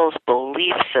people's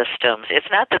belief systems,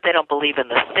 it's not that they don't believe in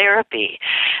the therapy,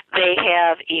 they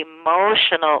have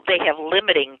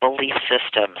limiting belief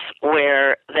systems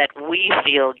that we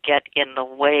feel get in the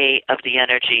way of the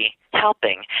energy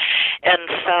helping. And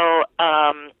so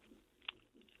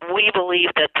we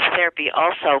believe that therapy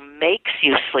also makes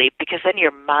you sleep, because then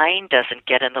your mind doesn't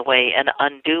get in the way and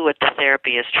undo what the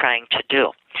therapy is trying to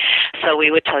do. So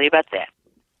we would tell you about that.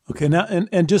 Okay, now,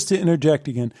 and just to interject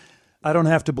again, I don't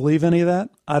have to believe any of that.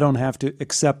 I don't have to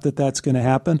accept that that's going to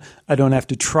happen. I don't have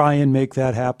to try and make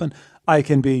that happen. I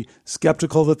can be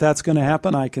skeptical that that's going to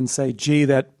happen. I can say, gee,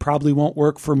 that probably won't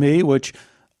work for me, which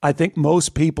I think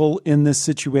most people in this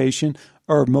situation,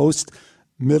 or most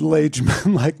middle-aged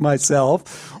men like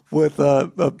myself with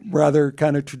a rather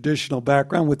kind of traditional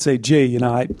background, would say, gee,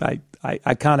 I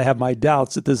kind of have my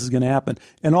doubts that this is going to happen.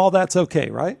 And all that's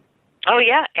okay, right? Oh,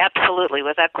 yeah, absolutely,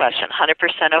 without question,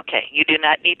 100% okay. You do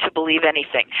not need to believe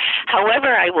anything.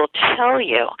 However, I will tell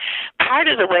you, part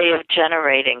of the way of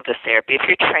generating the therapy, if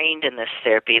you're trained in this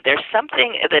therapy, there's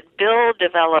something that Bill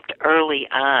developed early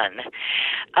on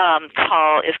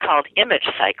is called image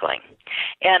cycling.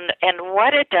 And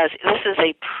what it does, this is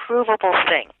a provable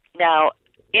thing. Now,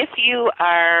 if you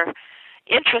are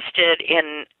interested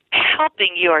in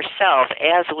helping yourself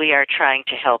as we are trying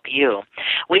to help you.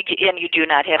 And you do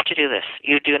not have to do this.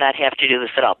 You do not have to do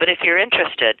this at all. But if you're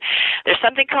interested, there's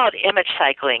something called image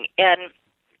cycling. And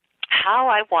how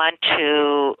I want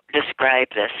to describe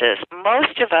this is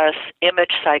most of us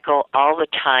image cycle all the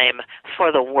time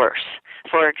for the worse.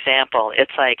 For example,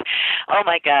 it's like, oh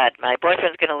my God, my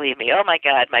boyfriend's going to leave me. Oh my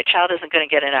God, my child isn't going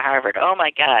to get into Harvard. Oh my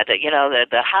God,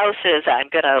 the house is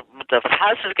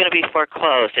going to be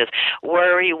foreclosed. It's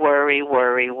worry, worry,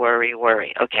 worry, worry,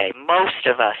 worry. Okay, most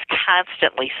of us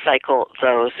constantly cycle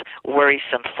those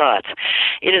worrisome thoughts.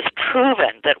 It is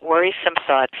proven that worrisome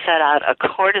thoughts set out a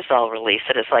cortisol release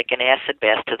that is like an acid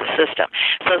bath to the system.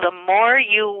 So the more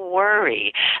you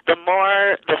worry, the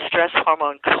more the stress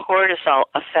hormone cortisol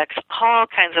affects all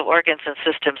kinds of organs and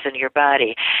systems in your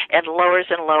body and lowers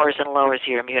and lowers and lowers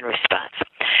your immune response.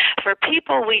 For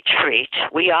people we treat,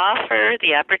 we offer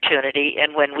the opportunity,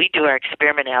 and when we do our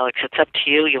experiment, Alex, it's up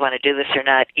to you. You want to do this or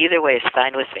not. Either way is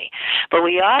fine with me. But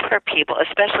we offer people,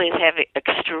 especially if they have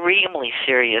extremely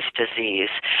serious disease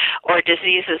or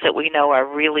diseases that we know are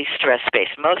really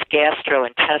stress-based. Most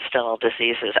gastrointestinal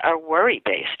diseases are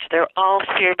worry-based. They're all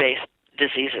fear-based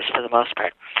diseases for the most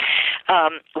part.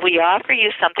 We offer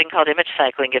you something called image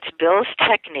cycling. It's Bill's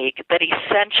technique that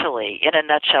essentially, in a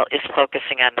nutshell, is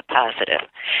focusing on the positive.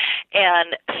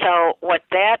 And so what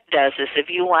that does is if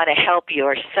you want to help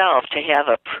yourself to have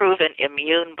a proven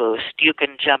immune boost, you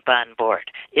can jump on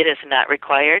board. It is not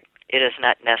required. It is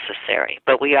not necessary.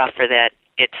 But we offer that.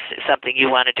 It's something you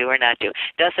want to do or not do.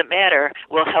 Doesn't matter.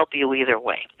 We'll help you either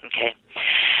way. Okay.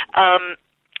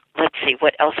 Let's see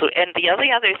what else. And the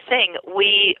only other thing,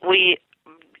 we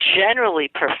generally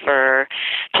prefer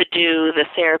to do the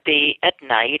therapy at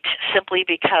night simply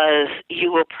because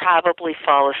you will probably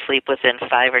fall asleep within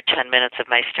 5 or 10 minutes of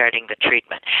my starting the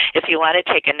treatment. If you want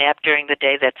to take a nap during the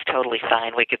day, that's totally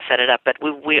fine. We could set it up. But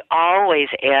we always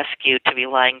ask you to be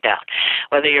lying down,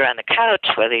 whether you're on the couch,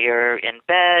 whether you're in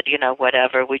bed,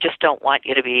 whatever. We just don't want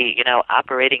you to be,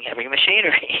 operating heavy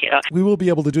machinery. We will be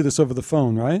able to do this over the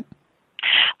phone, right?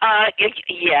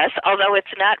 Yes, although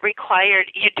it's not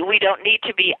required. We don't need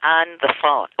to be on the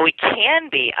phone. We can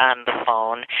be on the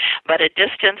phone, but a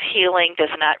distance healing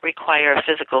does not require a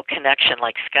physical connection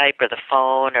like Skype or the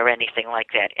phone or anything like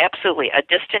that. Absolutely. A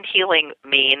distant healing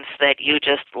means that you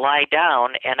just lie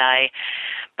down and I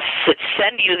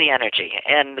send you the energy.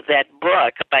 And that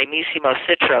book by Massimo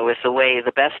Citro is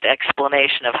the best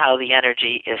explanation of how the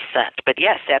energy is sent. But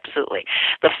yes, absolutely.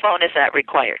 The phone is not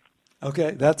required.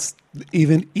 Okay, that's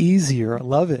even easier. I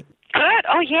love it. Good.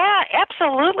 Oh, yeah,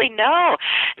 absolutely. No.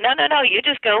 You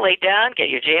just go lay down, get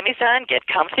your jammies on, get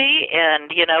comfy, and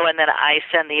then I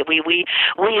send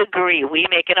we agree. We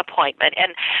make an appointment,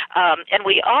 and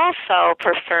we also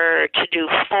prefer to do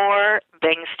 4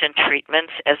 Bengston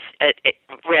treatments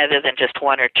rather than just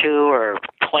 1 or 2 or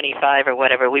 25 or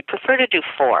whatever. We prefer to do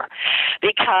 4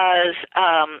 because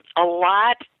a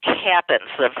lot happens.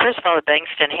 First of all, the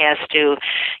Bengston has to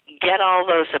get all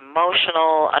those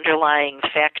emotional underlying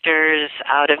factors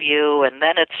out of you, and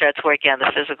then it starts working on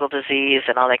the physical disease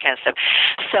and all that kind of stuff.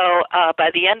 So by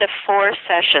the end of 4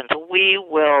 sessions, we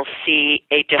will see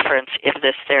a difference if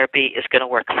this therapy is going to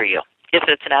work for you. If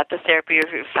it's not the therapy,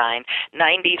 you're fine.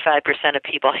 95% of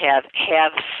people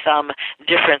have some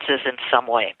differences in some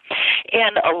way.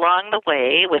 And along the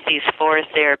way with these 4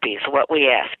 therapies, what we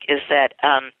ask is that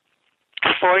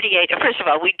 48, first of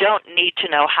all, we don't need to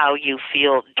know how you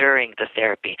feel during the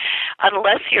therapy.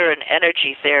 Unless you're an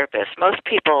energy therapist, most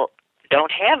people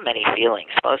don't have many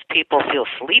feelings. Most people feel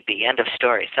sleepy, end of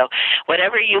story. So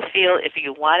whatever you feel, if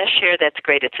you want to share, that's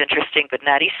great. It's interesting, but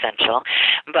not essential.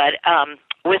 But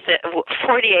with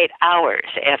 48 hours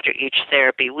after each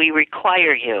therapy, we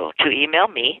require you to email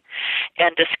me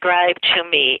and describe to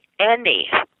me any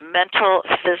mental,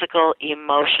 physical,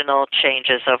 emotional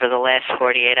changes over the last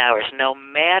 48 hours, no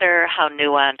matter how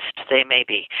nuanced they may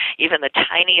be, even the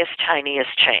tiniest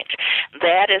change.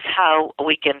 That is how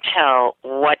we can tell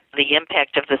what the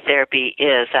impact of the therapy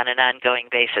is on an ongoing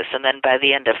basis. And then by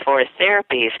the end of 4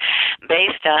 therapies,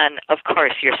 based on, of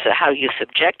course, how you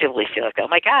subjectively feel, like, oh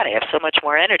my God, I have so much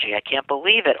more energy, I can't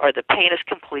believe it, or the pain is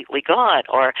completely gone,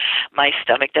 or my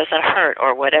stomach doesn't hurt,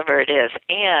 or whatever it is,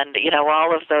 and,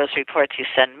 all of those reports you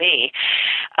send me,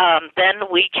 then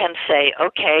we can say,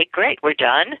 okay, great, we're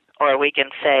done. Or we can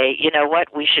say, you know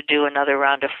what, we should do another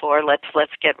round of 4. Let's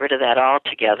get rid of that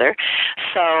altogether.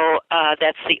 So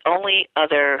that's the only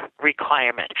other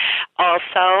requirement.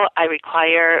 Also, I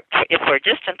require, if we're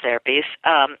distant therapies,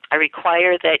 I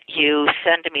require that you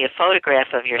send me a photograph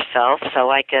of yourself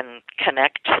so I can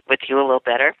connect with you a little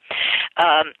better.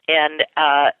 And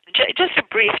just a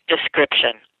brief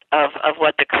description of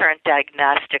what the current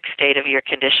diagnostic state of your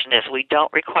condition is. We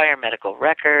don't require medical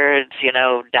records,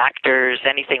 doctors,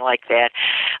 anything like that,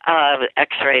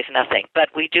 x-rays, nothing. But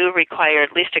we do require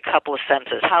at least a couple of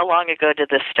sentences. How long ago did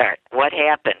this start? What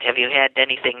happened? Have you had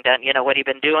anything done? What have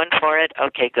you been doing for it?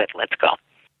 Okay, good, let's go.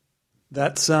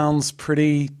 That sounds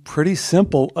pretty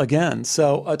simple again.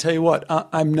 So I'll tell you what,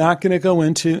 I'm not going to go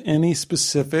into any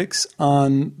specifics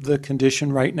on the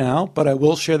condition right now, but I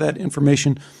will share that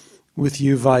information with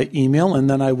you via email, and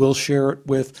then I will share it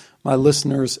with my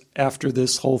listeners after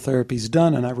this whole therapy is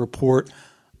done and I report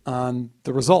on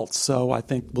the results. So I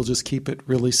think we'll just keep it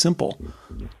really simple.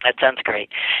 That sounds great.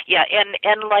 Yeah,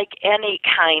 and like any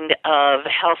kind of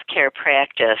healthcare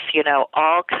practice,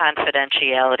 all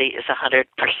confidentiality is 100%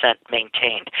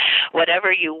 maintained.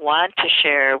 Whatever you want to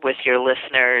share with your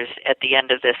listeners at the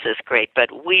end of this is great,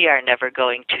 but we are never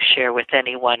going to share with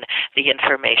anyone the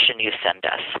information you send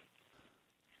us.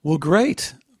 Well,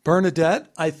 great. Bernadette,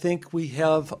 I think we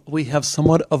have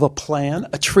somewhat of a plan,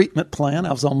 a treatment plan.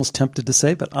 I was almost tempted to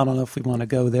say, but I don't know if we want to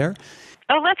go there.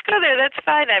 Oh, let's go there. That's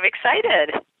fine. I'm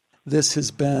excited. This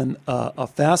has been a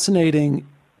fascinating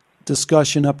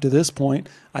discussion up to this point.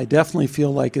 I definitely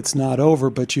feel like it's not over,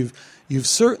 but you've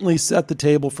certainly set the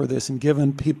table for this and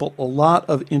given people a lot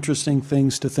of interesting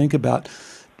things to think about.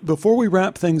 Before we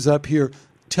wrap things up here,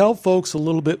 tell folks a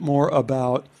little bit more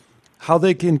about how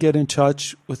they can get in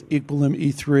touch with Equilibrium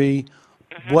E3,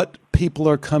 what people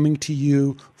are coming to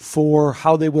you for,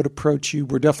 how they would approach you.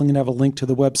 We're definitely going to have a link to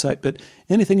the website, but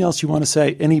anything else you want to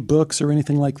say, any books or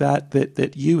anything like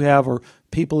that you have or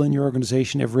people in your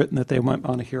organization have written that they might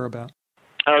want to hear about?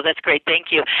 Oh, that's great. Thank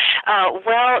you.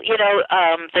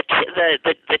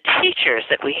 The teachers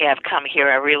that we have come here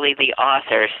are really the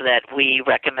authors that we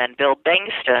recommend. Bill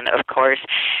Bengston, of course,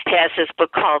 has his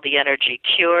book called The Energy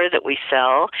Cure that we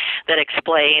sell that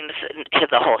explains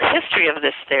the whole history of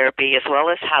this therapy as well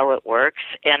as how it works,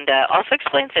 and also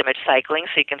explains image cycling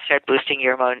so you can start boosting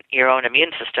your own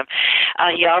immune system.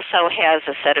 He also has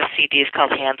a set of CDs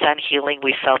called Hands-On Healing.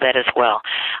 We sell that as well.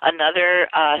 Another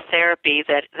therapy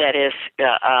that is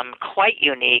quite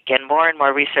unique and more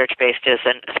research-based is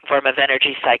a form of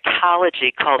energy psychology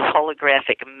called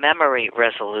holographic memory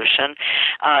resolution.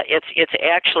 It's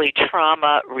actually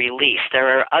trauma release.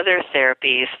 There are other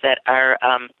therapies that are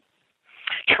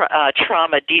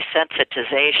trauma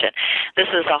desensitization. This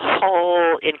is a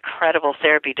whole incredible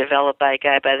therapy developed by a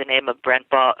guy by the name of Brent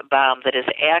Baum that is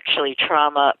actually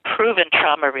proven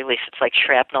trauma release. It's like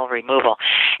shrapnel removal.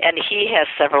 And he has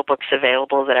several books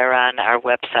available that are on our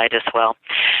website as well.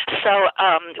 So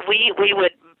we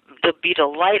would be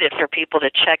delighted for people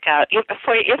to check out, if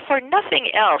for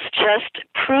nothing else, just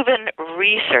proven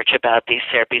research about these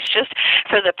therapies, just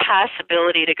for the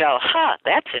possibility to go,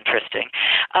 that's interesting,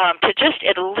 to just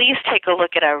at least take a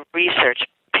look at our research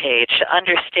page to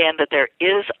understand that there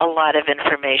is a lot of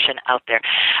information out there.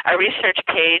 Our research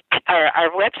page, our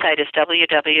website is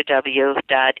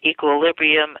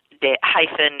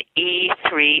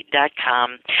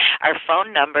www.equilibrium-e3.com. Our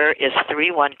phone number is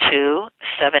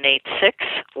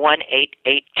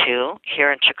 312-786-1882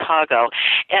 here in Chicago,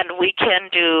 and we can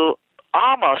do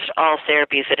almost all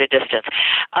therapies at a distance.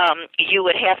 You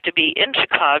would have to be in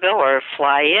Chicago or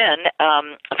fly in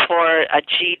for a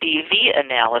GDV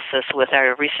analysis with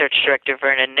our research director,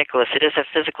 Vernon Nicholas. It is a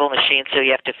physical machine, so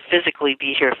you have to physically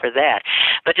be here for that.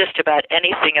 But just about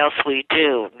anything else we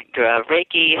do,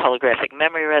 Reiki, holographic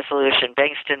memory resolution,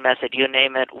 Bengston method, you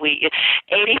name it,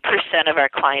 80% of our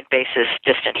client base is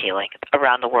distant healing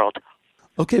around the world.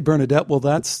 Okay, Bernadette, well,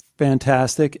 that's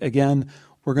fantastic. Again,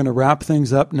 we're going to wrap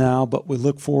things up now, but we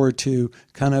look forward to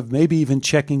kind of maybe even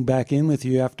checking back in with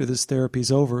you after this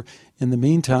therapy's over. In the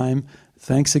meantime,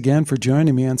 thanks again for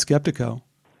joining me on Skeptiko.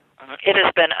 It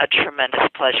has been a tremendous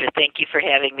pleasure. Thank you for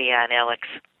having me on, Alex.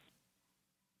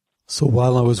 So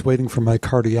while I was waiting for my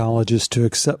cardiologist to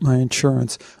accept my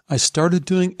insurance, I started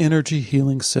doing energy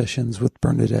healing sessions with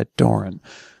Bernadette Doran.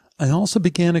 I also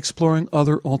began exploring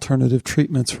other alternative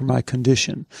treatments for my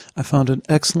condition. I found an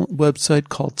excellent website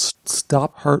called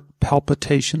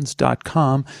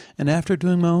StopHeartPalpitations.com, and after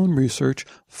doing my own research,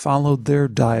 followed their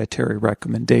dietary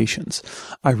recommendations.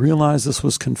 I realized this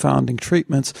was confounding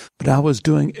treatments, but I was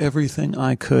doing everything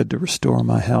I could to restore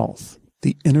my health.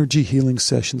 The energy healing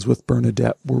sessions with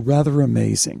Bernadette were rather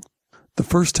amazing. The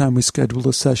first time we scheduled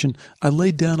a session, I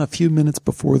laid down a few minutes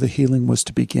before the healing was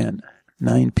to begin.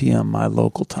 9 p.m. my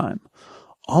local time.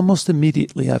 Almost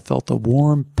immediately, I felt a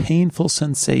warm, painful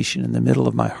sensation in the middle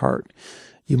of my heart.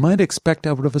 You might expect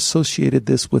I would have associated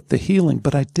this with the healing,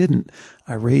 but I didn't.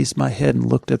 I raised my head and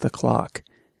looked at the clock.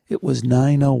 It was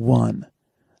 9:01.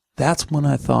 That's when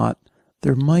I thought,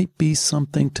 there might be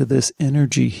something to this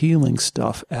energy healing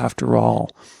stuff after all.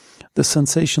 The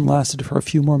sensation lasted for a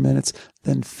few more minutes,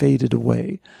 then faded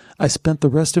away. I spent the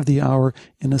rest of the hour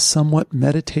in a somewhat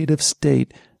meditative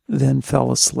state, then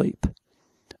fell asleep.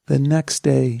 The next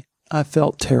day, I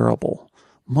felt terrible.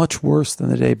 Much worse than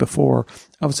the day before.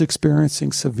 I was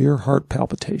experiencing severe heart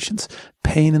palpitations,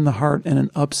 pain in the heart, and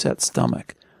an upset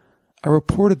stomach. I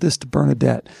reported this to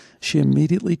Bernadette. She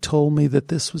immediately told me that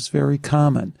this was very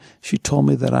common. She told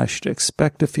me that I should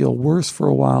expect to feel worse for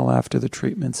a while after the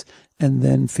treatments and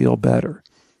then feel better.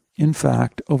 In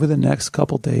fact, over the next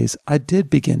couple days, I did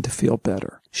begin to feel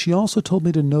better. She also told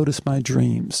me to notice my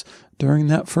dreams. During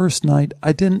that first night,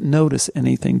 I didn't notice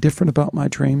anything different about my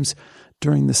dreams.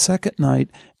 During the second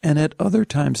night and at other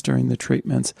times during the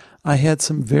treatments, I had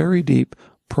some very deep,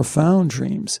 profound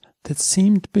dreams that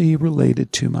seemed to be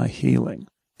related to my healing.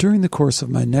 During the course of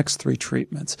my next 3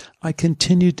 treatments, I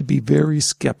continued to be very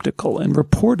skeptical and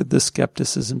reported the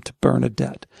skepticism to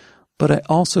Bernadette, but I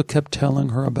also kept telling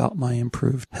her about my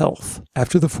improved health.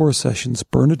 After the 4 sessions,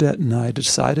 Bernadette and I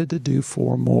decided to do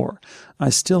 4 more.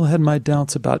 I still had my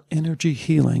doubts about energy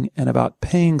healing and about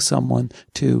paying someone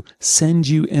to send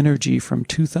you energy from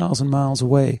 2,000 miles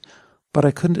away, but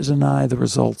I couldn't deny the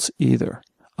results either.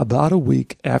 About a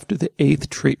week after the 8th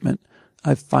treatment,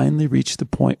 I finally reached the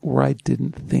point where I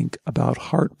didn't think about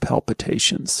heart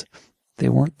palpitations. They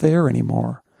weren't there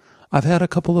anymore. I've had a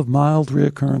couple of mild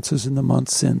reoccurrences in the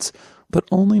months since, but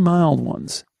only mild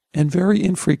ones, and very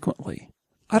infrequently.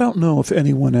 I don't know if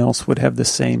anyone else would have the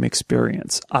same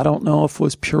experience. I don't know if it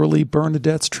was purely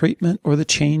Bernadette's treatment or the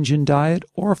change in diet,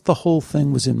 or if the whole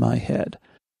thing was in my head.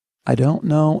 I don't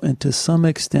know, and to some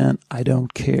extent, I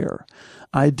don't care.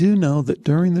 I do know that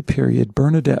during the period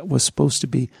Bernadette was supposed to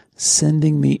be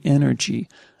sending me energy,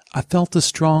 I felt a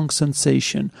strong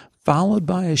sensation, followed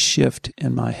by a shift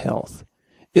in my health.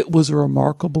 It was a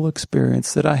remarkable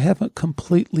experience that I haven't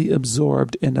completely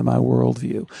absorbed into my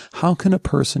worldview. How can a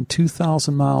person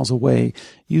 2,000 miles away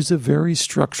use a very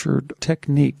structured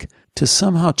technique to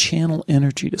somehow channel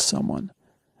energy to someone?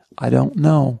 I don't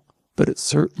know, but it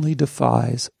certainly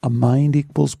defies a mind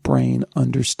equals brain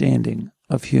understanding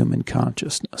of human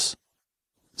consciousness.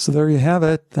 So there you have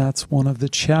it. That's one of the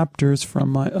chapters from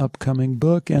my upcoming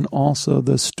book, and also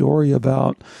the story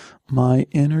about my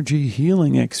energy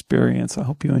healing experience. I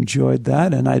hope you enjoyed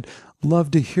that, and I'd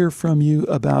love to hear from you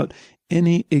about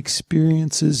any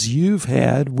experiences you've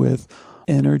had with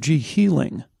energy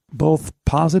healing, both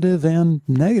positive and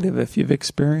negative, if you've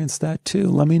experienced that too.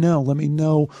 Let me know. Let me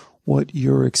know what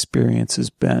your experience has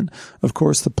been. Of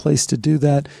course, the place to do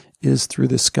that is through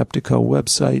the Skeptiko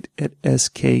website at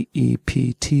skeptiko.com.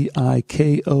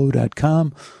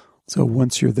 So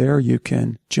once you're there, you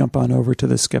can jump on over to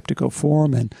the Skeptiko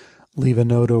forum and leave a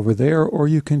note over there, or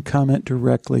you can comment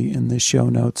directly in the show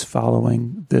notes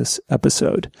following this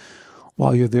episode.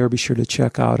 While you're there, be sure to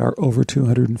check out our over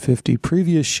 250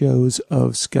 previous shows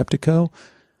of Skeptiko,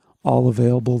 all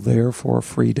available there for a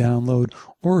free download,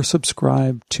 or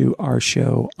subscribe to our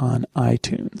show on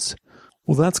iTunes.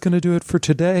 Well, that's going to do it for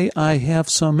today. I have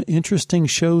some interesting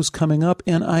shows coming up,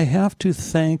 and I have to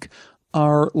thank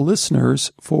our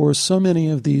listeners for so many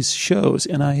of these shows,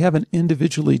 and I haven't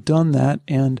individually done that,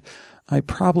 and I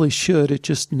probably should. It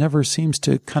just never seems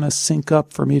to kind of sync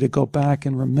up for me to go back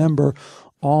and remember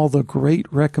all the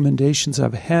great recommendations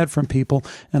I've had from people,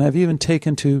 and I've even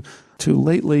taken to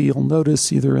lately, you'll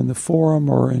notice either in the forum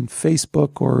or in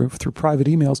Facebook or through private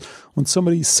emails, when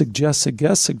somebody suggests a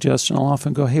guest suggestion, I'll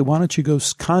often go, hey, why don't you go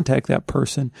contact that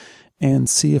person and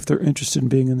see if they're interested in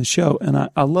being in the show. And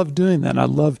I love doing that. I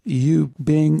love you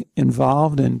being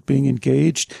involved and being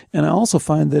engaged. And I also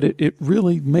find that it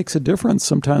really makes a difference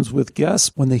sometimes with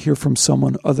guests when they hear from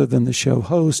someone other than the show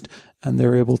host, and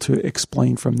they're able to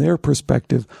explain from their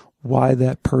perspective why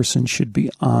that person should be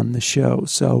on the show.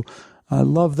 So I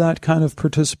love that kind of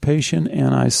participation,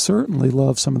 and I certainly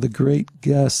love some of the great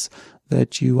guests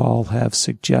that you all have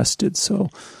suggested. So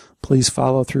please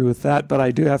follow through with that. But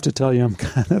I do have to tell you, I'm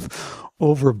kind of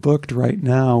overbooked right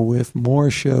now with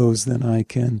more shows than I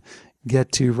can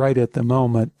get to right at the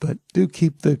moment. But do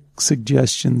keep the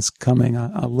suggestions coming.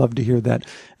 I love to hear that.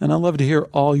 And I love to hear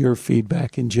all your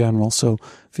feedback in general. So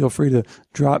feel free to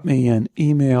drop me an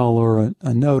email or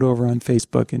a note over on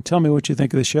Facebook and tell me what you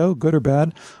think of the show, good or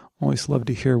bad. Always love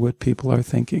to hear what people are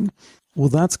thinking. Well,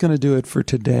 that's going to do it for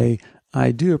today.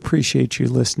 I do appreciate you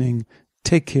listening.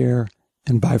 Take care,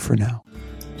 and bye for now.